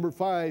 verse number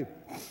 5,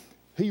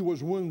 he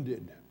was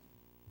wounded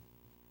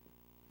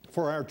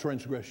for our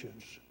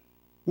transgressions.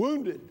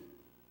 Wounded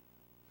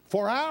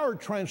for our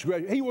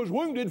transgressions. He was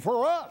wounded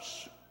for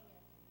us.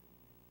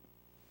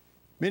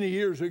 Many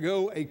years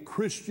ago, a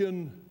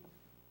Christian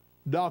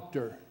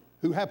doctor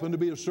who happened to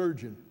be a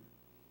surgeon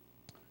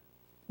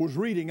was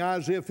reading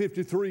Isaiah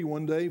 53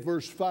 one day,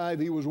 verse 5.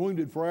 He was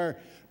wounded for our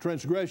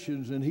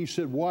transgressions, and he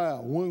said,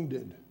 wow,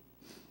 wounded.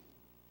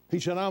 He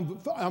said,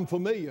 I'm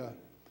familiar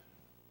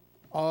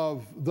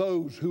of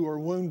those who are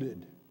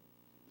wounded.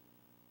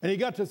 And he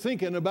got to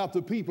thinking about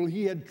the people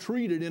he had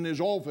treated in his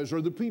office,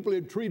 or the people he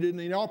had treated in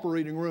the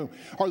operating room,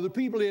 or the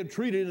people he had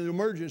treated in the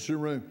emergency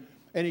room.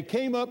 And he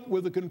came up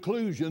with the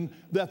conclusion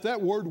that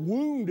that word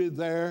wounded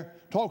there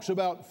talks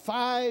about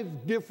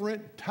 5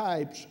 different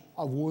types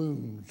of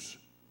wounds.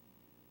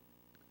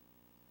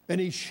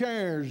 And he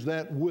shares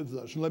that with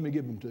us. And let me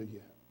give them to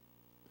you.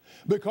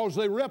 Because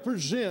they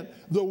represent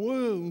the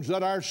wounds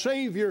that our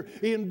Savior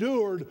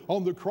endured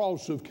on the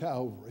cross of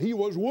Calvary. He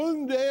was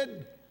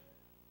wounded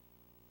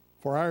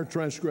for our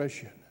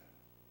transgression.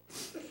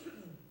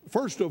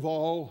 First of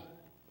all,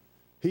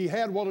 he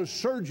had what a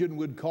surgeon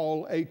would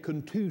call a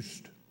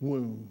contused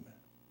wound.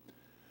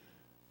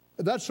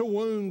 That's a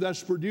wound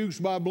that's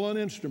produced by a blunt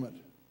instrument,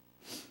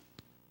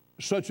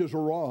 such as a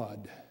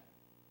rod.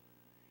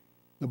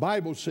 The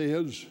Bible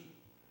says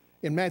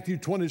in Matthew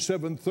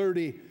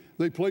 27:30,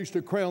 they placed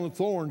a crown of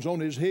thorns on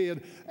his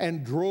head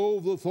and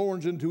drove the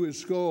thorns into his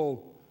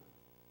skull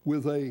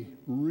with a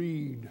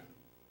reed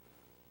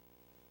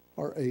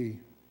or a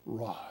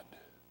rod.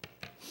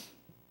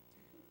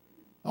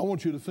 I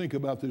want you to think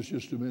about this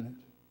just a minute.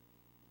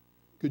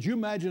 Could you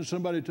imagine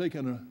somebody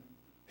taking a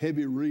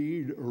heavy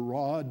reed or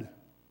rod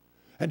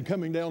and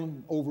coming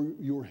down over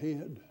your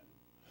head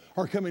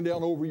or coming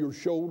down over your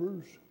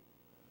shoulders?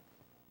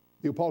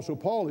 The Apostle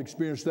Paul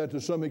experienced that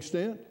to some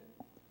extent.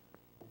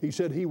 He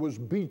said he was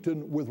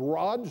beaten with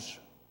rods.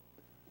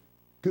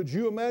 Could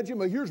you imagine?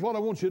 But here's what I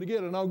want you to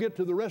get, and I'll get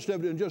to the rest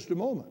of it in just a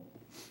moment.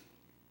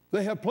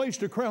 They have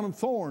placed a crown of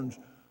thorns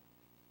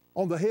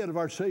on the head of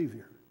our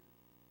Savior.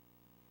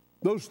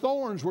 Those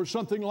thorns were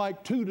something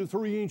like 2 to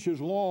 3 inches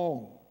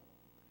long.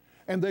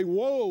 And they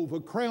wove a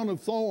crown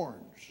of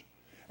thorns.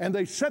 And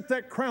they set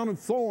that crown of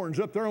thorns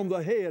up there on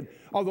the head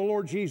of the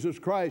Lord Jesus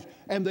Christ.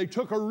 And they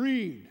took a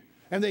reed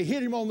and they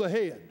hit him on the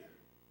head.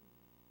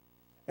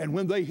 And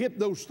when they hit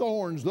those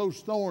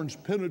thorns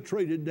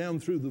penetrated down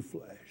through the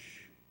flesh,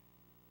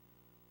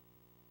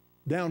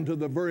 down to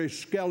the very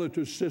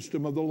skeletal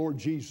system of the Lord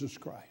Jesus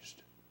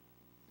Christ.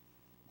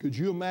 Could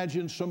you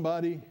imagine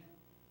somebody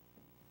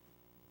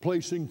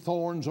placing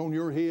thorns on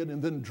your head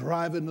and then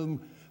driving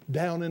them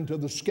down into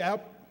the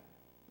scalp.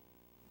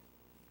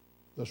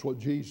 That's what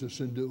Jesus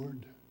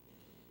endured.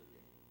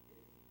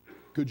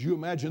 Could you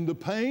imagine the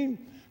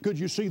pain? Could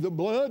you see the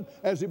blood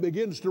as it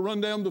begins to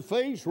run down the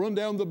face, run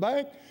down the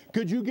back?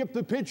 Could you get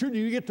the picture? Do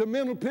you get the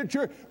mental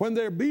picture when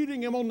they're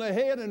beating him on the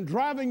head and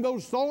driving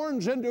those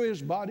thorns into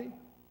his body?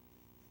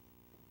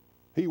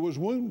 He was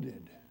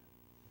wounded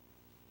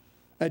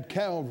at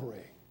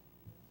Calvary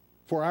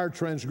for our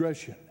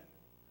transgression.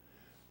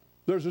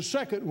 There's a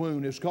second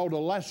wound. It's called a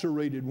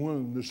lacerated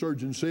wound, the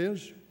surgeon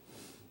says.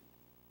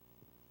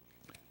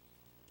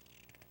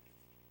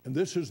 And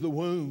this is the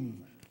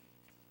wound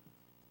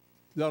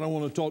that I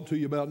want to talk to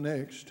you about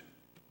next.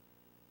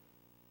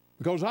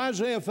 Because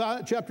Isaiah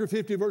chapter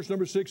 50, verse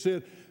number 6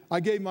 said, I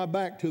gave my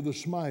back to the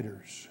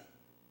smiters,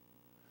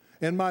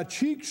 and my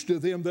cheeks to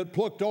them that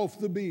plucked off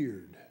the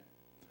beard.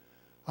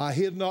 I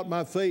hid not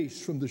my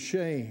face from the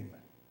shame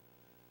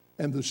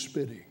and the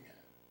spitting.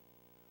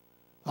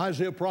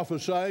 Isaiah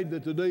prophesied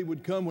that the day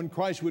would come when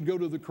Christ would go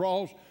to the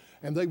cross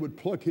and they would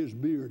pluck his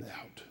beard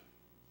out.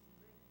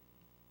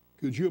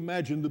 Could you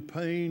imagine the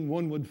pain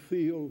one would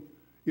feel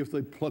if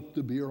they plucked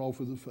the beard off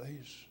of the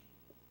face?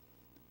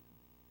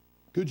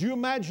 Could you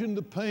imagine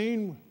the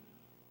pain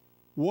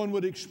one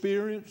would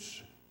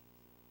experience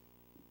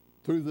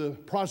through the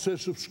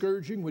process of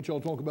scourging, which I'll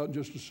talk about in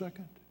just a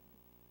second?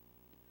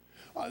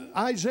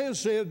 Isaiah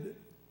said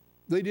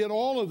they did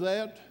all of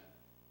that,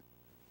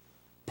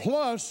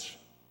 plus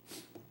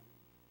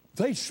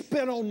they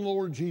spit on the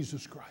Lord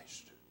Jesus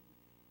Christ.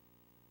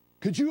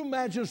 Could you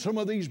imagine some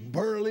of these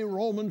burly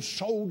Roman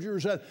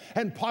soldiers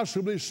and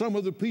possibly some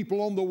of the people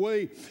on the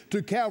way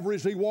to Calvary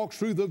as he walks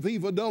through the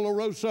Viva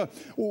Dolorosa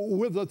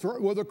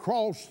with a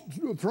cross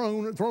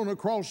thrown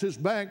across his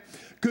back?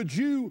 Could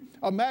you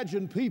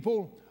imagine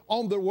people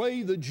on the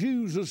way, the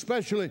Jews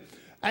especially,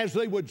 as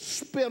they would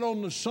spit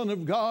on the Son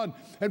of God,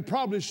 and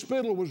probably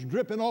spittle was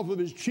dripping off of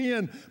his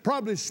chin,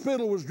 probably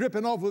spittle was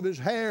dripping off of his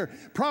hair,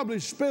 probably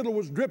spittle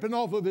was dripping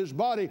off of his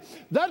body.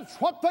 That's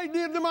what they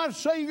did to my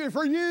Savior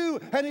for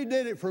you, and he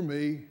did it for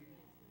me.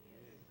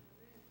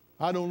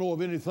 I don't know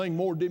of anything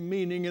more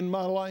demeaning in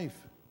my life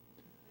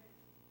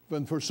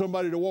than for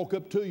somebody to walk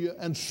up to you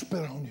and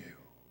spit on you.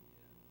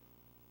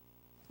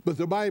 But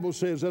the Bible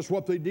says that's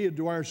what they did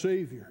to our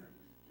Savior.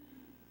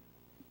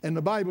 And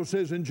the Bible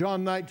says in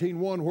John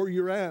 19:1 where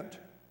you're at,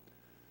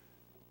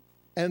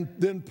 and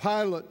then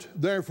Pilate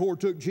therefore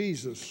took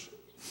Jesus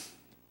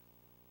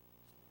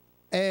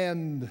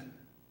and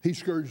he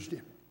scourged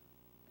him.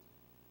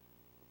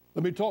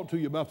 Let me talk to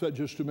you about that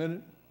just a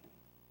minute.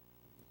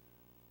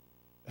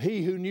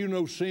 He who knew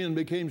no sin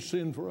became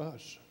sin for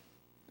us.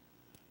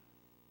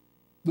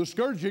 The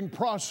scourging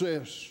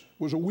process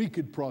was a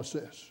wicked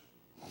process.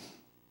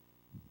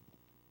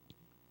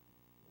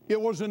 It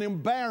was an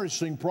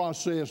embarrassing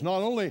process.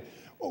 Not only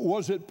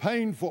was it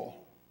painful,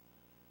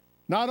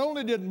 not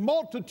only did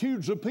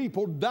multitudes of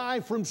people die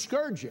from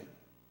scourging,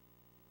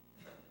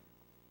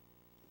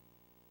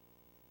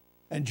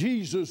 and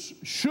Jesus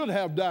should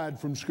have died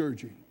from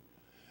scourging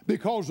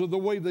because of the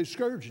way they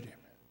scourged him,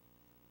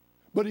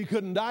 but he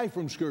couldn't die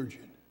from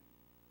scourging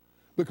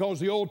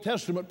because the Old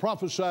Testament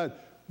prophesied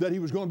that he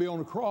was going to be on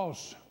a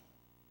cross.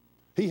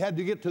 He had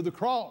to get to the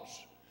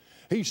cross.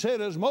 He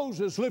said, as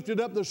Moses lifted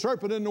up the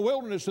serpent in the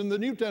wilderness in the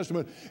New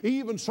Testament,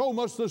 even so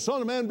must the Son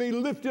of Man be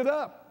lifted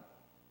up.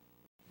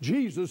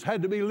 Jesus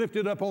had to be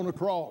lifted up on a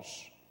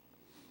cross.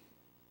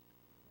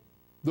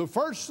 The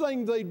first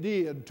thing they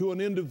did to an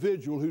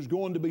individual who's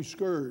going to be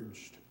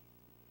scourged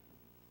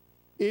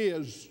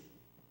is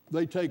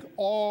they take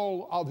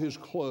all of his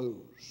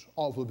clothes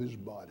off of his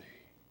body.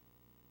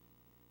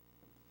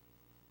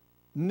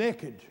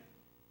 Naked,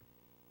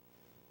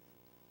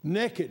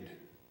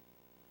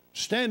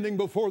 standing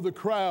before the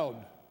crowd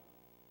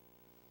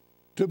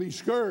to be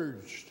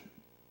scourged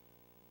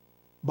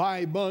by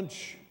a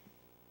bunch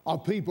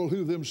of people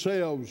who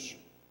themselves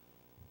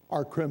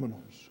are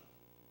criminals.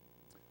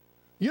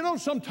 You know,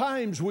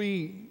 sometimes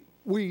we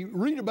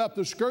read about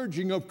the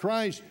scourging of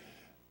Christ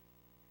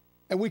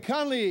and we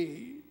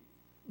kindly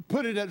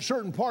put it at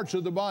certain parts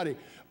of the body.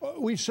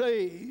 We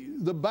say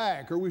the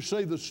back or we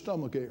say the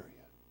stomach area.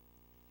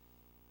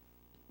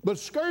 But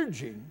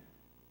scourging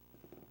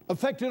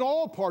affected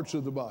all parts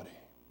of the body.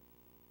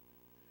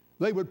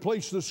 They would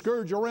place the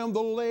scourge around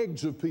the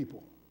legs of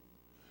people,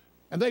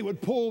 and they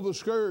would pull the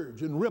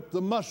scourge and rip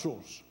the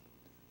muscles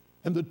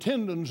and the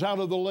tendons out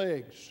of the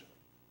legs.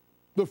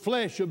 The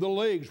flesh of the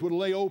legs would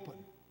lay open.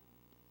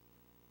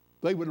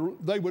 They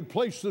would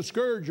place the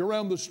scourge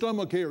around the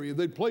stomach area.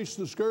 They'd place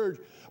the scourge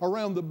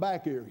around the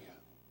back area.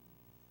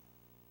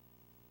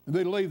 And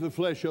they'd lay the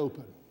flesh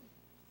open.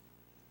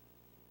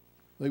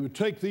 They would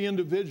take the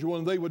individual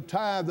and they would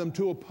tie them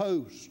to a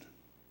post.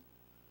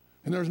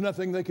 And there's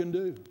nothing they can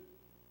do.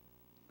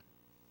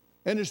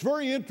 And it's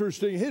very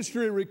interesting.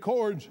 History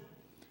records,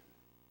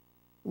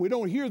 we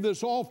don't hear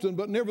this often,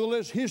 but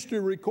nevertheless, history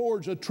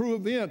records a true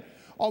event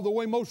of the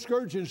way most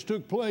scourgings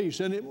took place.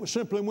 And it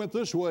simply went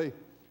this way.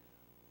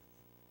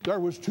 There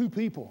was two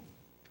people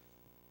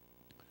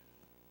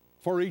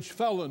for each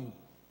felon.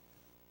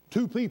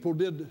 2 people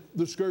did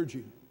the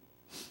scourging.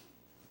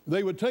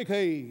 They would take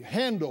a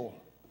handle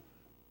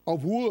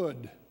of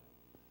wood,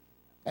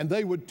 and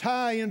they would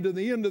tie into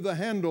the end of the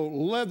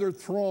handle leather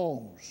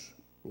thongs,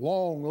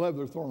 long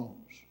leather thongs.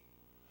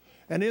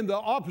 And in the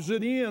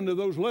opposite end of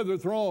those leather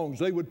thongs,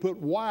 they would put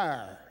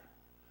wire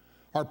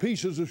or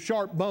pieces of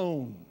sharp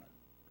bone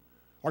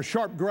or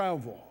sharp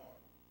gravel.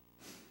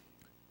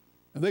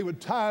 And they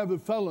would tie the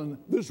felon.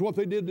 This is what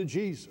they did to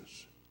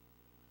Jesus.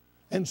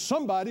 And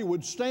somebody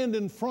would stand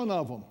in front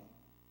of them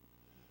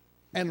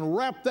and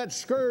wrap that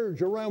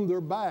scourge around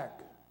their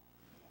back.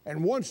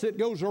 And once it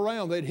goes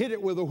around, they'd hit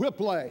it with a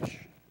whiplash.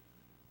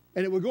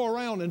 And it would go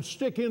around and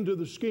stick into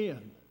the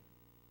skin.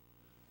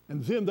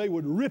 And then they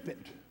would rip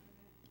it.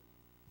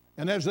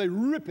 And as they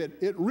rip it,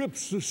 it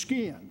rips the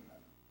skin.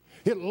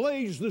 It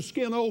lays the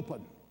skin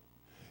open.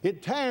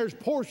 It tears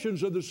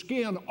portions of the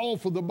skin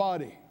off of the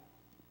body.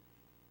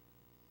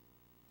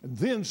 And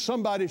then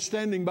somebody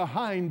standing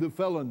behind the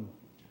felon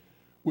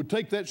would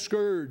take that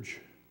scourge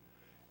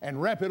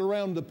and wrap it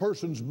around the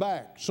person's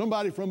back.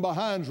 Somebody from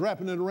behind's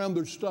wrapping it around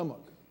their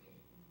stomach.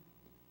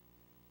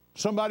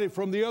 Somebody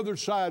from the other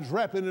side's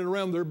wrapping it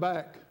around their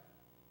back.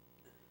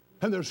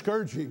 And they're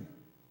scourging.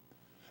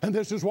 And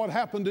this is what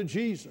happened to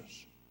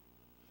Jesus.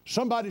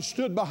 Somebody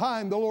stood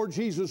behind the Lord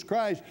Jesus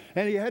Christ,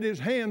 and he had his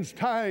hands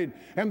tied,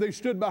 and they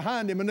stood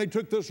behind him, and they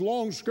took this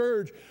long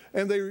scourge,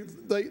 and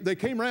they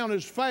came around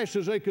as fast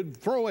as they could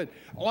throw it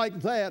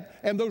like that,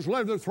 and those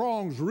leather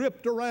thongs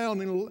ripped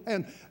around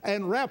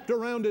and wrapped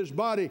around his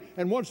body,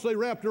 and once they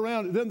wrapped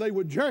around it, then they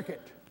would jerk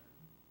it.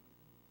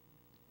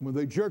 When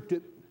they jerked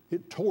it,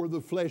 it tore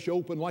the flesh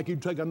open like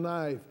you'd take a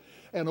knife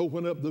and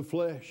open up the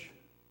flesh.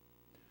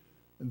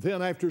 And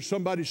then after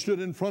somebody stood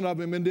in front of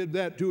him and did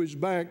that to his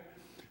back,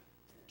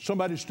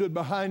 somebody stood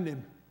behind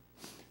him,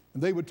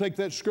 and they would take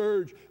that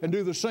scourge and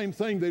do the same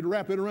thing. They'd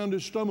wrap it around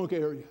his stomach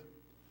area,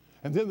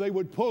 and then they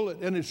would pull it,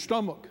 and his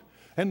stomach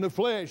and the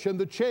flesh and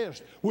the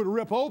chest would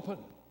rip open.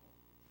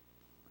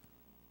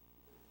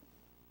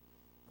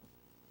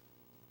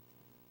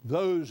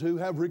 Those who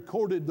have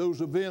recorded those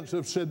events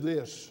have said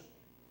this,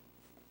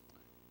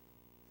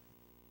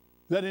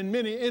 that in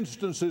many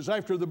instances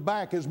after the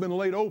back has been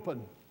laid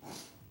open,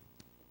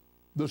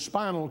 the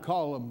spinal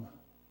column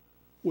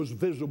was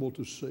visible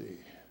to see.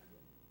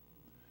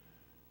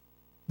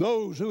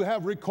 Those who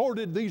have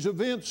recorded these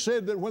events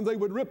said that when they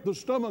would rip the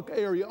stomach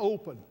area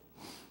open,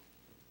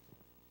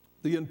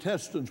 the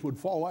intestines would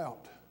fall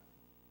out.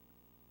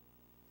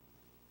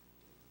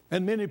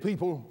 And many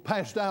people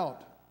passed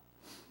out.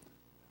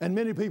 And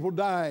many people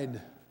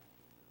died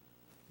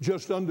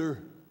just under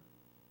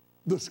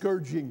the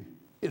scourging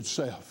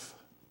itself.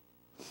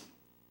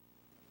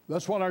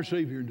 That's what our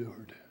Savior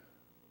endured.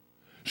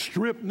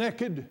 Stripped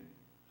naked,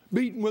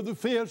 beaten with a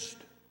fist,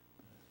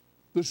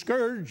 the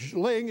scourge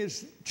laying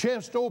his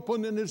chest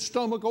open and his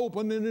stomach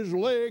open and his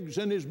legs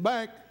and his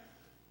back.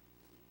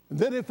 And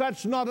then if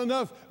that's not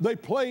enough, they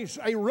place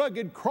a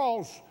rugged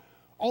cross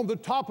on the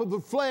top of the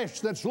flesh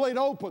that's laid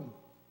open.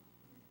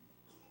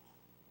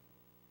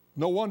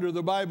 No wonder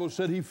the Bible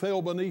said he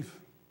fell beneath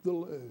the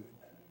load.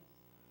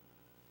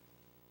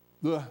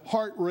 The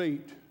heart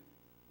rate,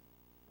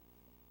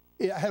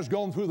 it has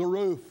gone through the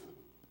roof,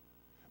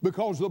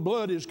 because the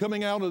blood is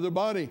coming out of the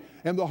body,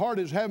 and the heart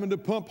is having to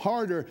pump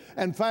harder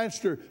and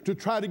faster to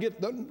try to get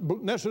the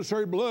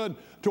necessary blood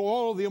to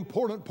all of the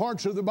important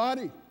parts of the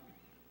body.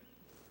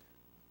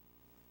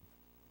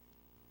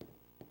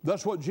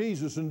 That's what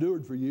Jesus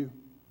endured for you.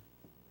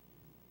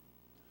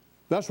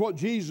 That's what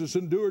Jesus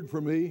endured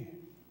for me.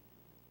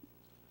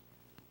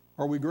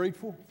 Are we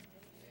grateful?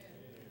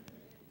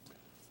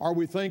 Are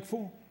we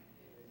thankful?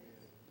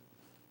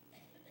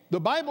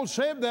 The Bible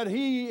said that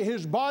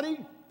his body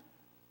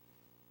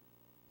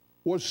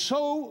was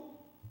so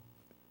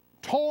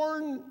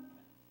torn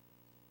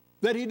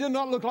that he did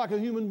not look like a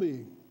human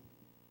being.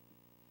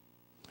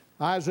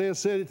 Isaiah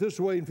said it this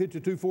way in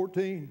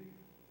 52:14.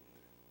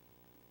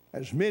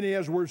 As many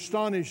as were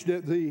astonished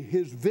at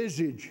his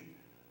visage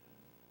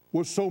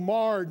was so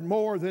marred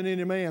more than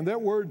any man.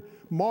 That word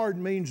marred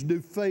means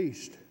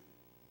defaced.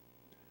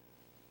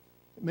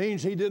 It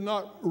means he did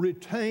not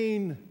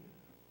retain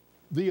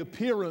the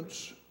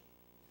appearance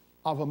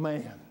of a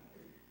man.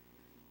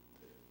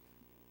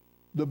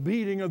 The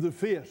beating of the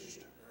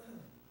fist,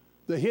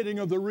 the hitting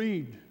of the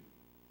reed,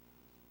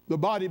 the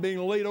body being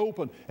laid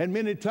open. And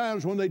many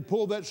times when they'd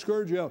pull that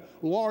scourge out,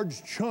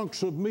 large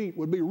chunks of meat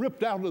would be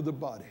ripped out of the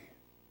body.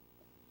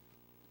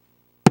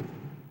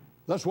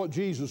 That's what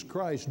Jesus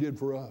Christ did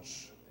for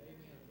us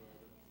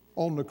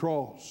on the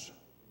cross.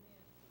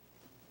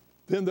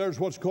 Then there's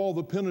what's called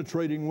the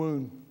penetrating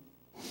wound.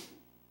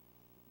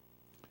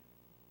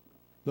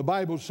 The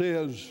Bible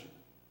says,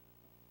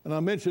 and I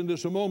mentioned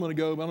this a moment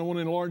ago, but I don't want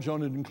to enlarge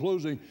on it in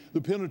closing.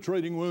 The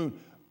penetrating wound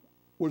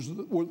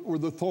were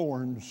the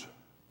thorns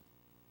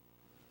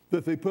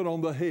that they put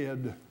on the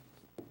head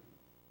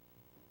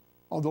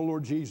of the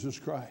Lord Jesus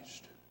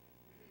Christ.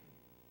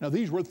 Now,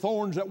 these were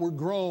thorns that were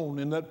grown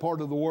in that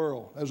part of the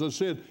world. As I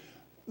said,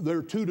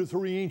 they're 2 to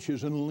 3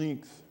 inches in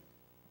length.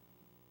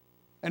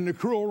 And the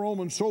cruel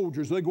Roman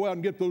soldiers, they go out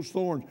and get those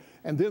thorns,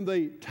 and then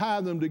they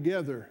tie them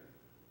together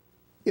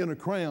in a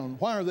crown.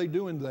 Why are they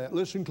doing that?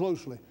 Listen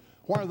closely.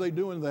 Why are they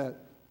doing that?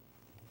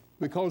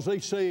 Because they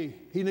say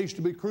he needs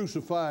to be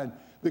crucified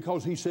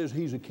because he says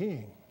he's a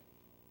king.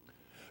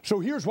 So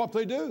here's what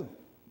they do.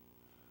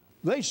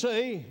 They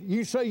say,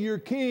 you say you're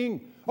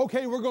king,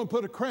 okay, we're going to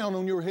put a crown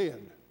on your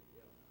head.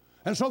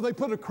 And so they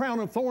put a crown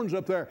of thorns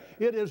up there.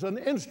 It is an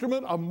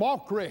instrument of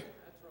mockery.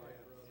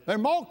 They're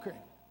mocking.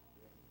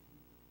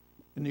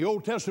 In the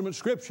Old Testament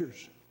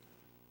scriptures,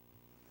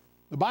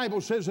 the Bible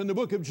says in the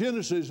book of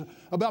Genesis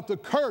about the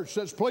curse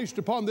that's placed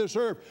upon this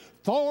earth,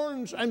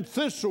 thorns and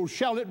thistles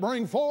shall it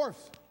bring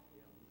forth.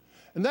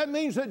 And that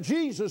means that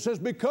Jesus has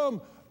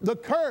become the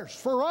curse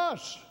for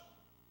us.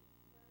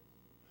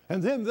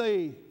 And then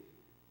they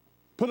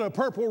put a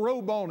purple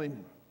robe on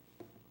him,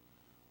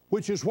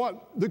 which is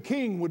what the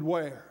king would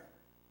wear.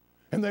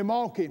 And they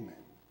mock him.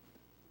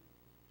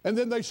 And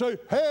then they say,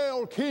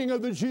 "Hail, King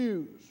of the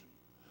Jews,"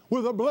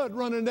 with the blood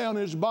running down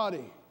his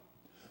body.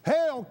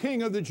 "Hail,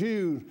 King of the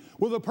Jews,"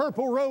 with a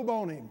purple robe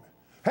on him.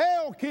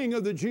 "Hail, King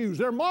of the Jews."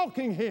 They're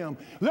mocking him.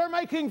 They're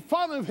making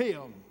fun of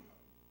him.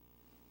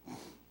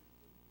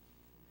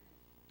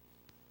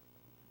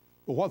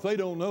 But what they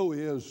don't know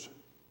is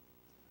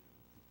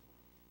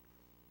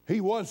he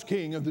was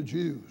King of the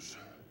Jews.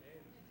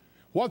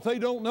 What they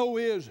don't know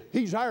is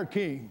he's our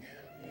King.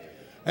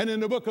 And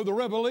in the book of the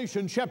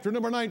Revelation, chapter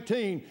number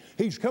 19,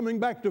 he's coming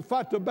back to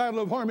fight the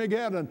battle of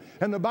Armageddon.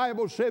 And the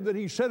Bible said that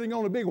he's sitting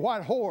on a big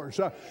white horse.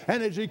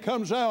 And as he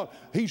comes out,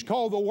 he's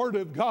called the Word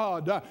of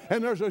God.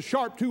 And there's a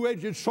sharp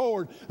two-edged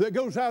sword that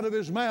goes out of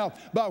his mouth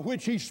by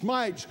which he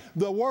smites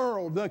the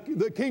world,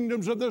 the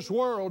kingdoms of this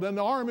world and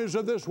the armies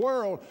of this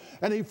world.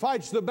 And he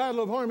fights the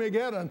battle of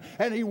Armageddon.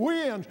 And he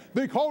wins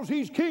because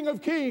he's King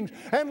of Kings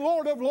and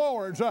Lord of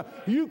Lords.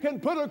 You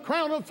can put a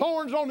crown of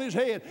thorns on his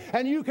head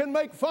and you can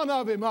make fun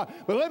of him.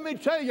 But let me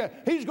tell you,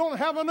 he's going to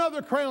have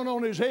another crown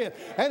on his head,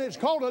 and it's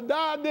called a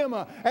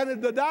diadema.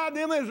 And the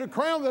diadema is a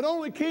crown that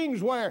only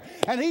kings wear.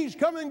 And he's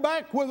coming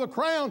back with a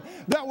crown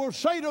that will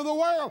say to the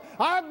world,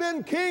 "I've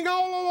been king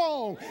all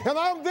along, and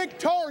I'm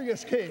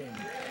victorious king."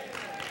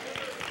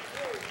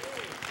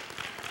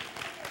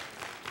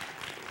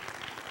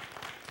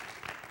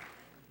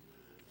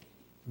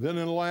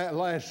 Then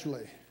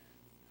lastly,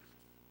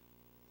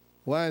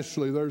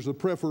 there's the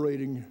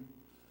perforating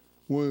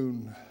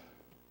wound.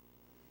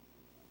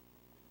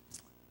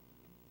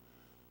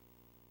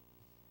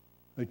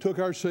 They took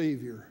our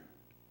Savior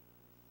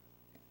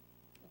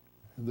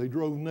and they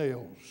drove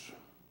nails.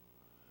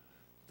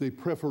 They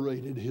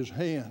perforated his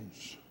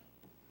hands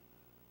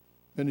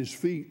and his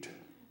feet.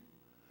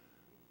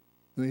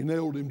 And they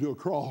nailed him to a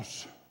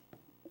cross.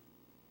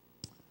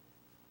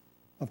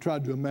 I've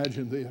tried to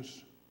imagine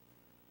this.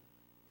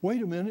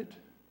 Wait a minute.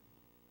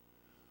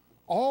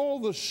 All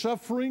the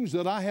sufferings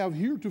that I have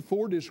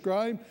heretofore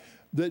described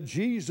that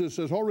Jesus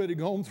has already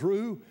gone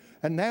through,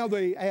 and now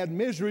they add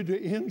misery to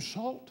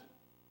insult.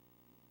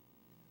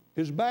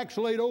 His back's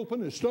laid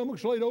open, his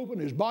stomach's laid open,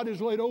 his body's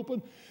laid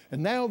open,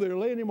 and now they're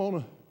laying him on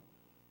a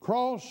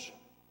cross.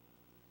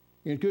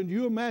 And could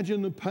you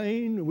imagine the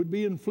pain that would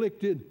be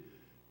inflicted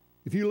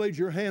if you laid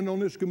your hand on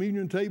this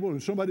communion table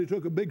and somebody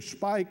took a big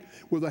spike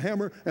with a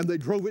hammer and they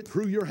drove it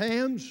through your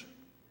hands?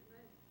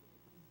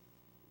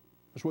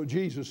 That's what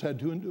Jesus had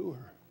to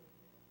endure.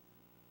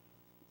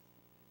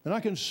 And I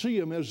can see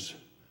him as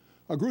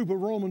a group of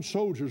Roman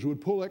soldiers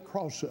would pull that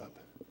cross up.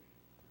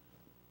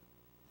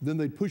 Then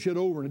they'd push it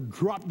over and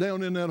drop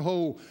down in that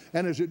hole.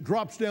 And as it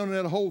drops down in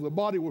that hole, the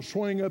body will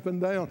swing up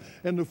and down,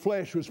 and the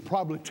flesh was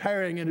probably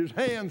tearing in his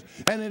hands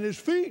and in his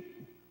feet.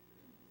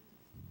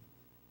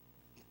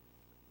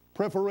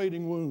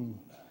 Perforating wound.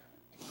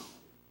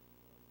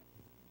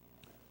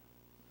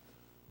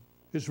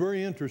 It's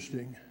very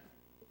interesting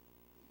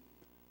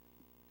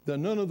that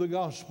none of the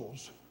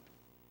Gospels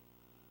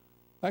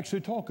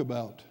actually talk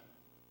about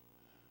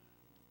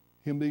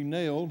him being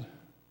nailed.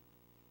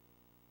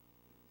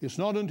 It's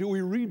not until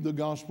we read the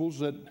Gospels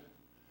that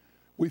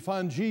we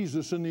find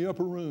Jesus in the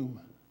upper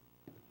room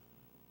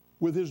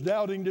with his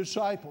doubting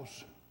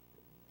disciples.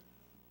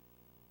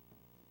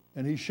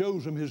 And he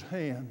shows them his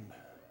hand,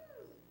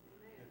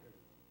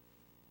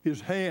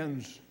 his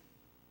hands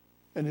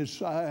and his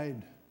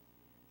side.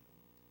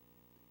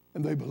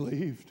 And they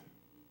believed.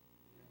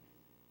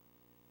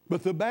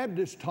 But the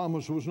Baptist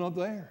Thomas was not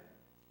there.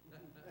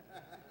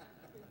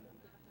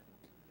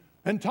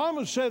 And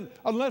Thomas said,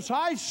 "Unless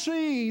I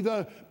see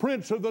the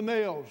prints of the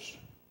nails,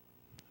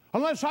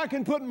 unless I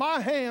can put my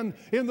hand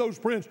in those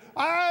prints,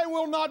 I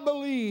will not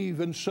believe."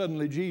 And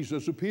suddenly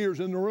Jesus appears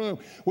in the room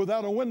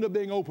without a window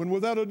being open,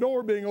 without a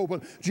door being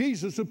open.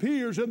 Jesus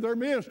appears in their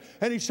midst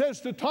and he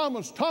says to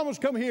Thomas, "Thomas,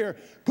 come here.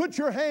 Put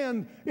your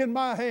hand in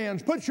my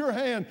hands. Put your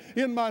hand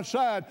in my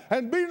side.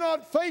 And be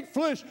not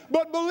faithless,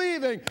 but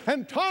believing."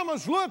 And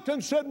Thomas looked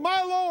and said,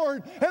 "My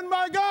Lord and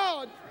my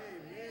God."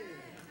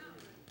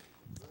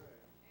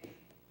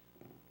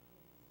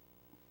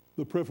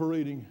 The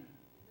perforating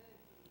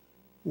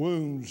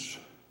wounds.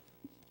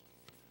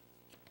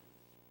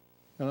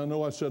 And I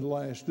know I said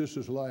last, this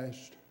is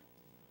last.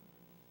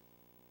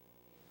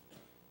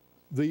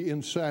 The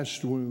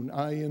incest wound,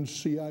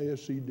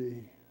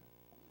 I-N-C-I-S-E-D.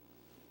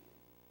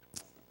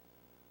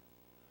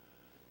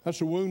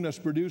 That's a wound that's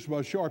produced by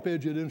a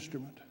sharp-edged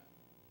instrument.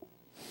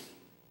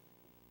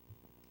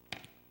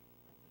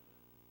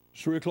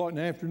 3 o'clock in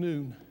the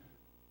afternoon,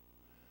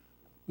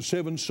 the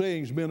 7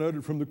 sayings been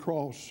uttered from the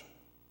cross.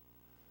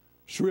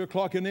 3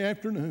 o'clock in the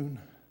afternoon,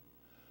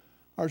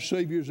 our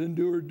Savior's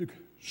endured the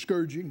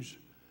scourgings,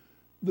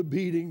 the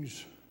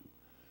beatings,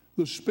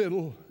 the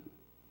spittle,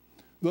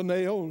 the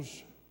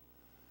nails,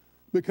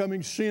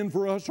 becoming sin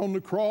for us on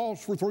the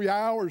cross. For 3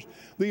 hours,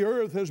 the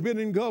earth has been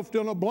engulfed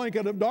in a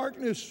blanket of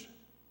darkness.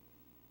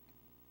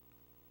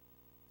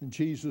 And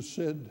Jesus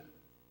said,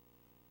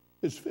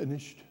 it's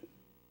finished.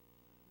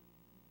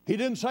 He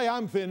didn't say,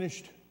 I'm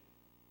finished.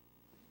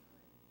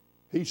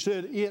 He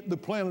said, it, the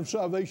plan of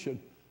salvation.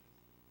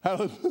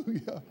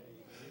 Hallelujah.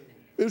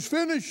 It's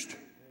finished.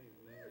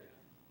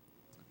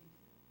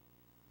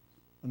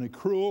 And a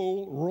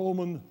cruel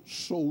Roman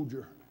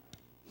soldier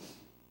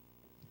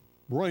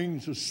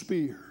brings a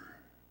spear,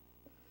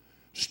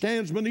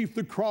 stands beneath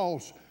the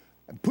cross,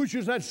 and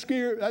pushes that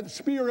spear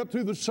up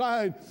through the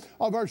side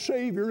of our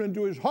Savior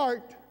into his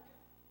heart.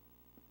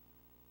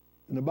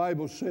 And the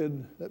Bible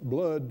said that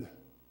blood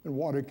and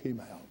water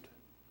came out,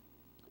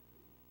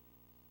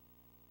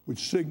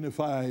 which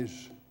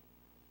signifies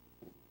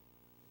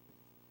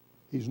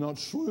he's not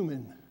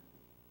swimming.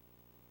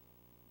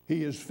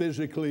 He is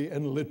physically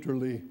and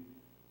literally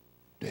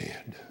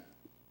dead.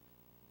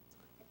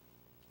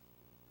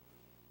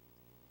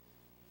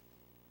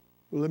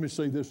 Well, let me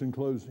say this in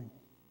closing.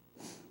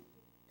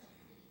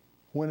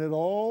 When it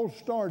all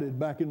started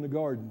back in the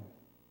garden,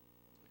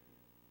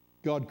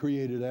 God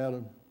created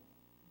Adam.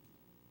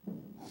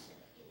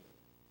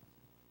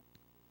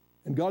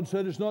 And God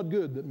said it's not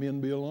good that men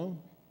be alone.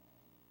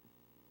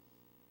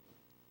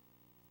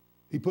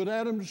 He put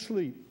Adam to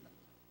sleep.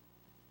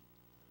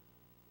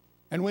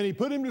 And when he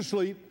put him to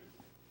sleep,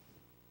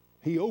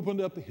 he opened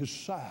up his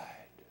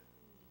side.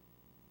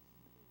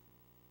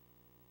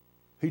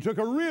 He took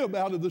a rib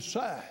out of the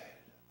side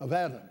of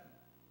Adam.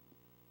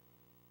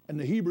 And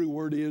the Hebrew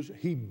word is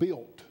he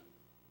built.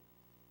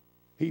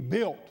 He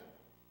built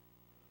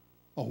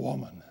a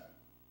woman.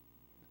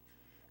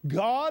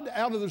 God,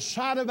 out of the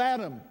side of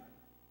Adam,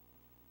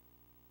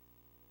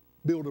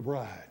 built a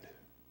bride.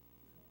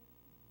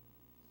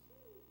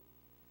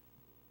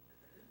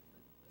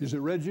 Is it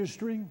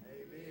registering?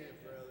 Amen,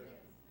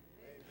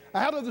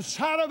 brother. Out of the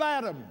side of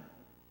Adam,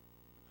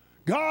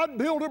 God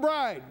built a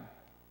bride.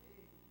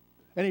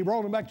 And he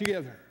brought them back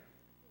together.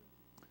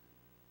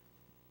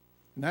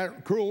 And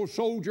that cruel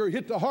soldier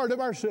hit the heart of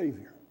our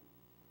Savior.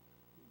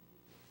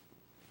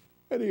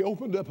 And he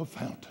opened up a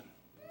fountain.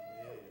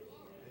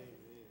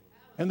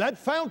 And that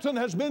fountain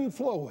has been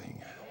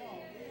flowing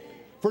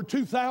for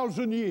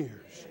 2,000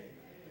 years.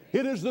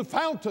 It is the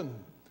fountain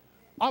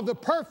of the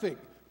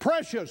perfect,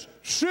 precious,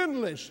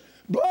 sinless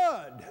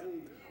blood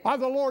of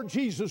the Lord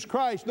Jesus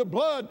Christ, the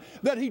blood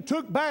that he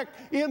took back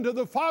into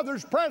the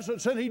Father's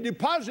presence, and he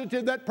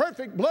deposited that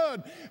perfect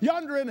blood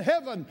yonder in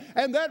heaven.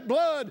 And that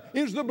blood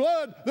is the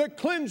blood that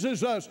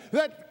cleanses us,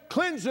 that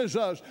cleanses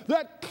us,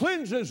 that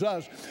cleanses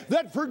us,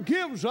 that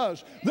forgives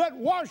us, that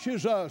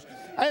washes us.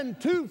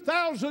 And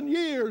 2,000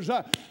 years,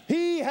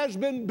 he has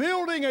been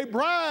building a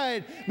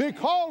bride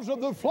because of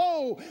the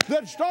flow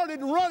that started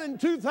running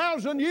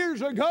 2,000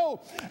 years ago.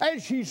 And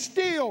she's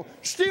still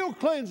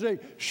cleansing.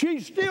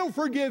 She's still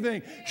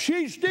forgiving.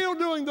 She's still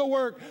doing the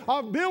work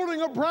of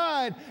building a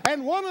bride.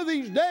 And one of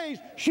these days,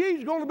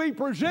 she's going to be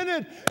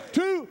presented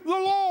to the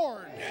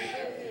Lord.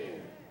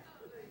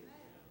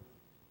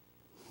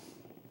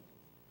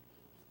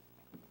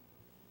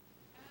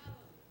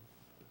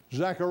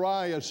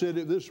 Zechariah said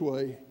it this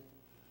way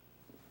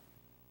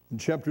in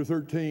chapter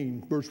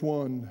 13, verse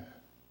 1.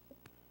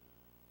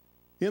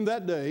 In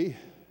that day,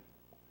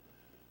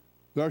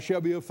 there shall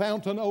be a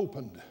fountain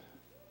opened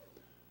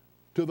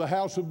to the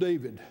house of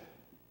David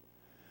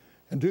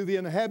and to the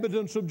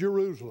inhabitants of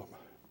Jerusalem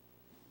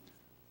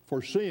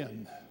for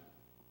sin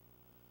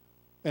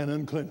and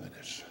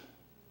uncleanliness.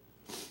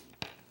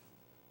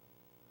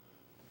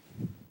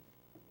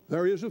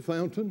 There is a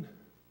fountain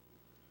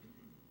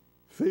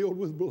filled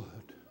with blood,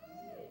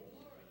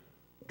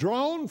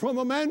 drawn from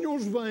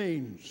Emmanuel's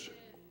veins,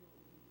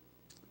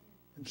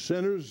 and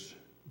sinners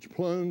which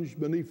plunge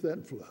beneath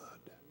that flood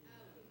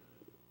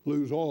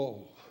lose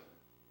all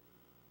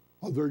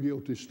of their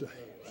guilty stains.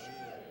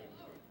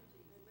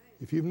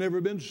 If you've never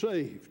been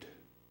saved,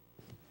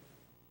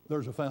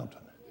 there's a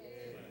fountain.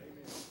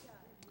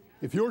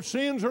 If your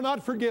sins are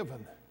not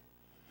forgiven,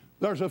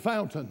 there's a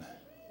fountain.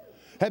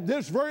 At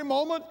this very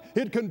moment,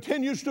 it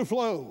continues to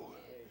flow.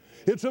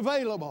 It's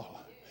available.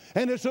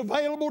 And it's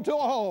available to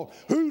all.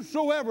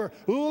 Whosoever,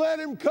 let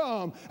him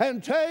come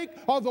and take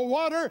of the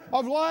water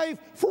of life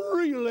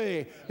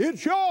freely.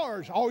 It's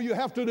yours. All you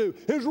have to do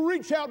is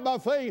reach out by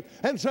faith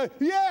and say,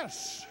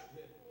 yes,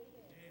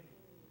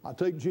 I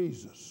take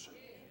Jesus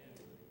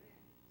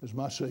as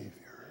my Savior.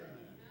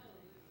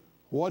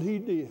 What he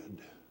did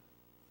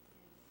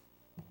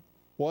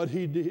what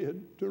He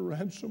did to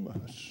ransom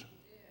us.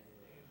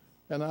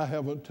 And I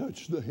haven't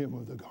touched the hem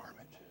of the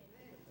garment.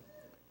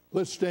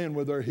 Let's stand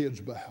with our heads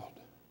bowed,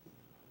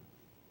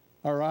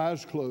 our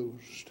eyes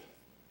closed.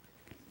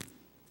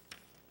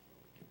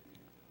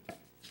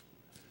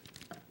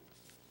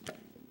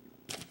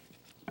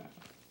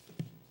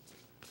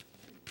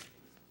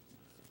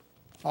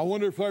 I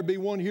wonder if there'd be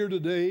one here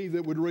today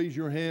that would raise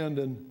your hand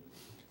and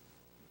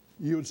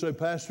you would say,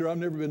 Pastor, I've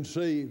never been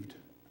saved.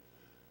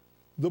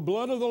 The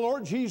blood of the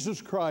Lord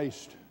Jesus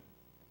Christ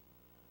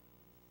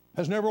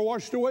has never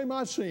washed away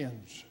my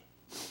sins.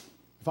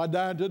 If I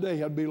died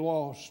today, I'd be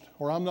lost,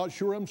 or I'm not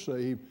sure I'm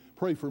saved.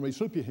 Pray for me.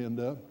 Slip your hand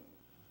up.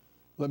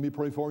 Let me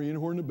pray for you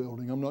anywhere in the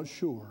building. I'm not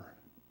sure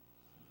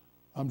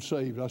I'm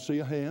saved. I see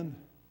a hand.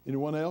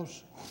 Anyone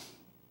else?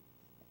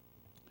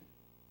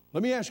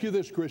 Let me ask you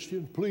this,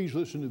 Christian. Please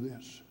listen to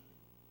this.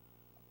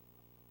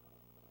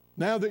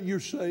 Now that you're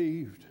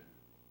saved,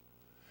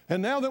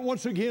 and now that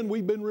once again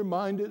we've been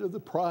reminded of the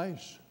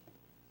price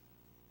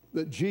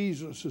that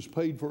Jesus has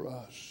paid for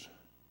us,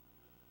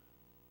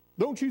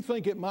 don't you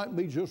think it might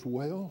be just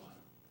well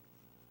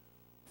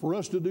for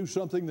us to do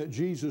something that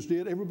Jesus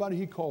did? Everybody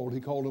He called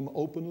them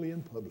openly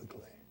and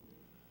publicly.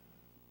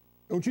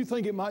 Don't you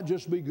think it might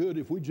just be good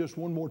if we just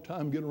one more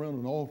time get around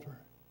an altar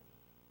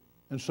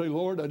and say,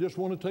 Lord, I just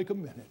want to take a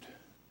minute.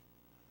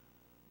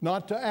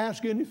 Not to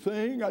ask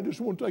anything, I just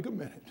want to take a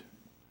minute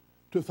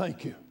to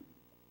thank you.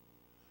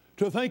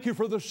 To thank you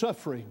for the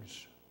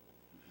sufferings.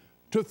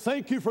 To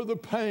thank you for the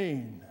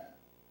pain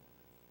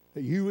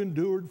that you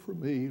endured for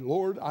me.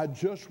 Lord, I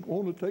just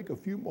want to take a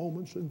few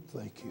moments and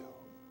thank you.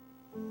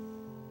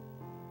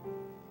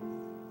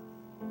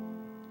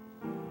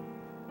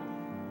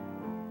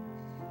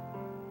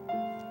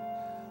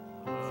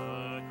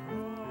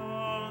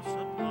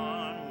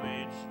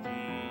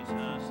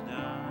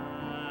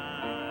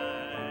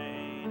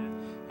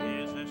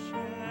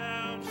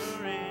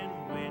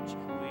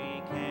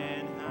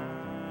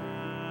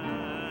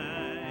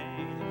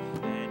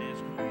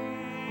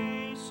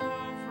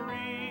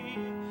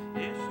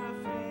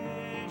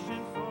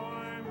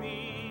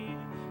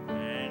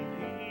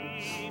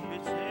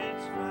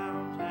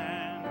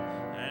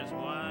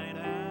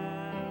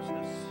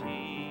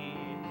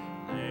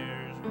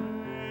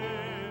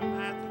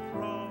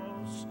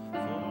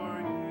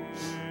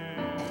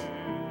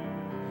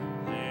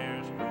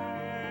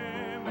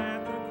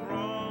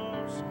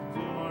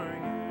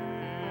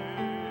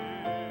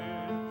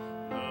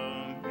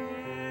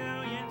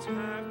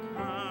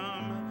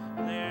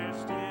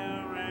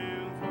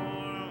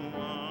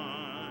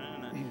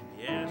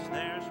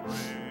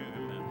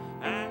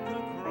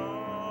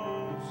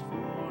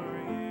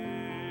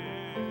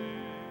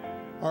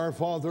 Our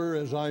Father,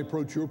 as I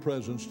approach your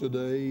presence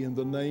today in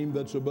the name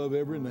that's above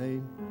every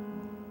name,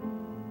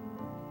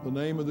 the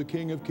name of the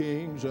King of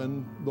Kings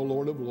and the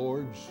Lord of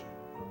Lords,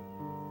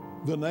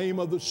 the name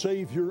of the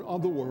Savior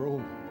of the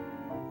world,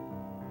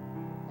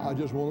 I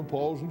just want to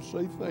pause and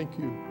say thank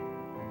you.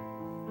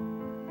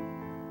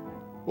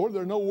 Lord,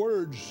 there are no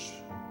words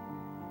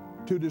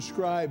to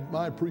describe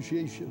my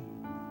appreciation.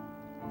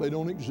 They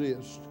don't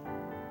exist.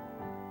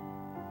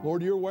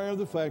 Lord, you're aware of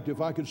the fact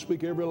if I could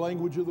speak every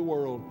language of the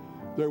world,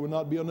 there would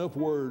not be enough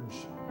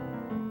words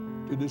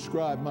to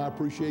describe my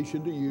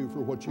appreciation to you for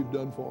what you've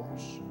done for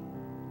us.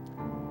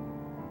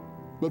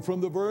 But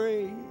from the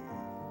very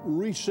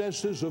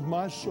recesses of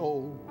my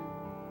soul,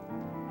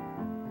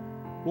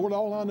 Lord,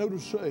 all I know to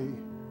say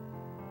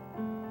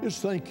is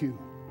thank you.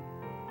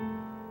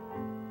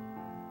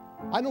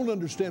 I don't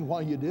understand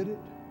why you did it,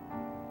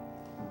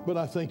 but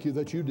I thank you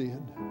that you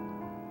did.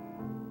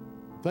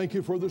 Thank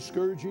you for the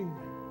scourging,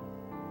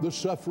 the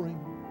suffering,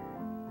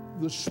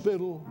 the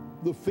spittle,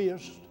 the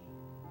fist,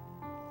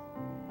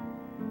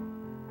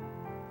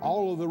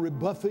 all of the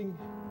rebuffing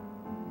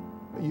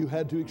that you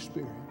had to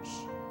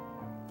experience.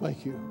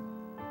 Thank you.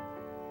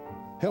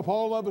 Help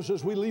all of us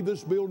as we leave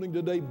this building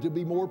today to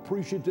be more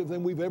appreciative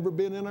than we've ever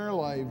been in our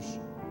lives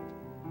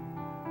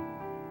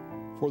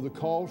for the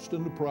cost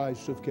and the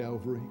price of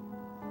Calvary.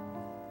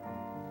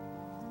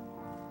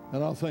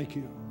 And I'll thank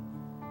you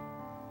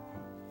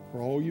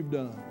for all you've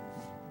done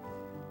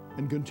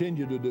and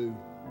continue to do.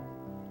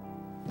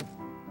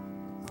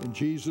 In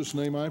Jesus'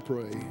 name I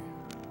pray,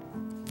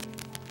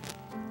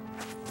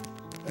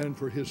 and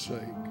for His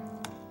sake.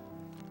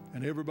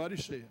 And everybody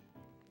said,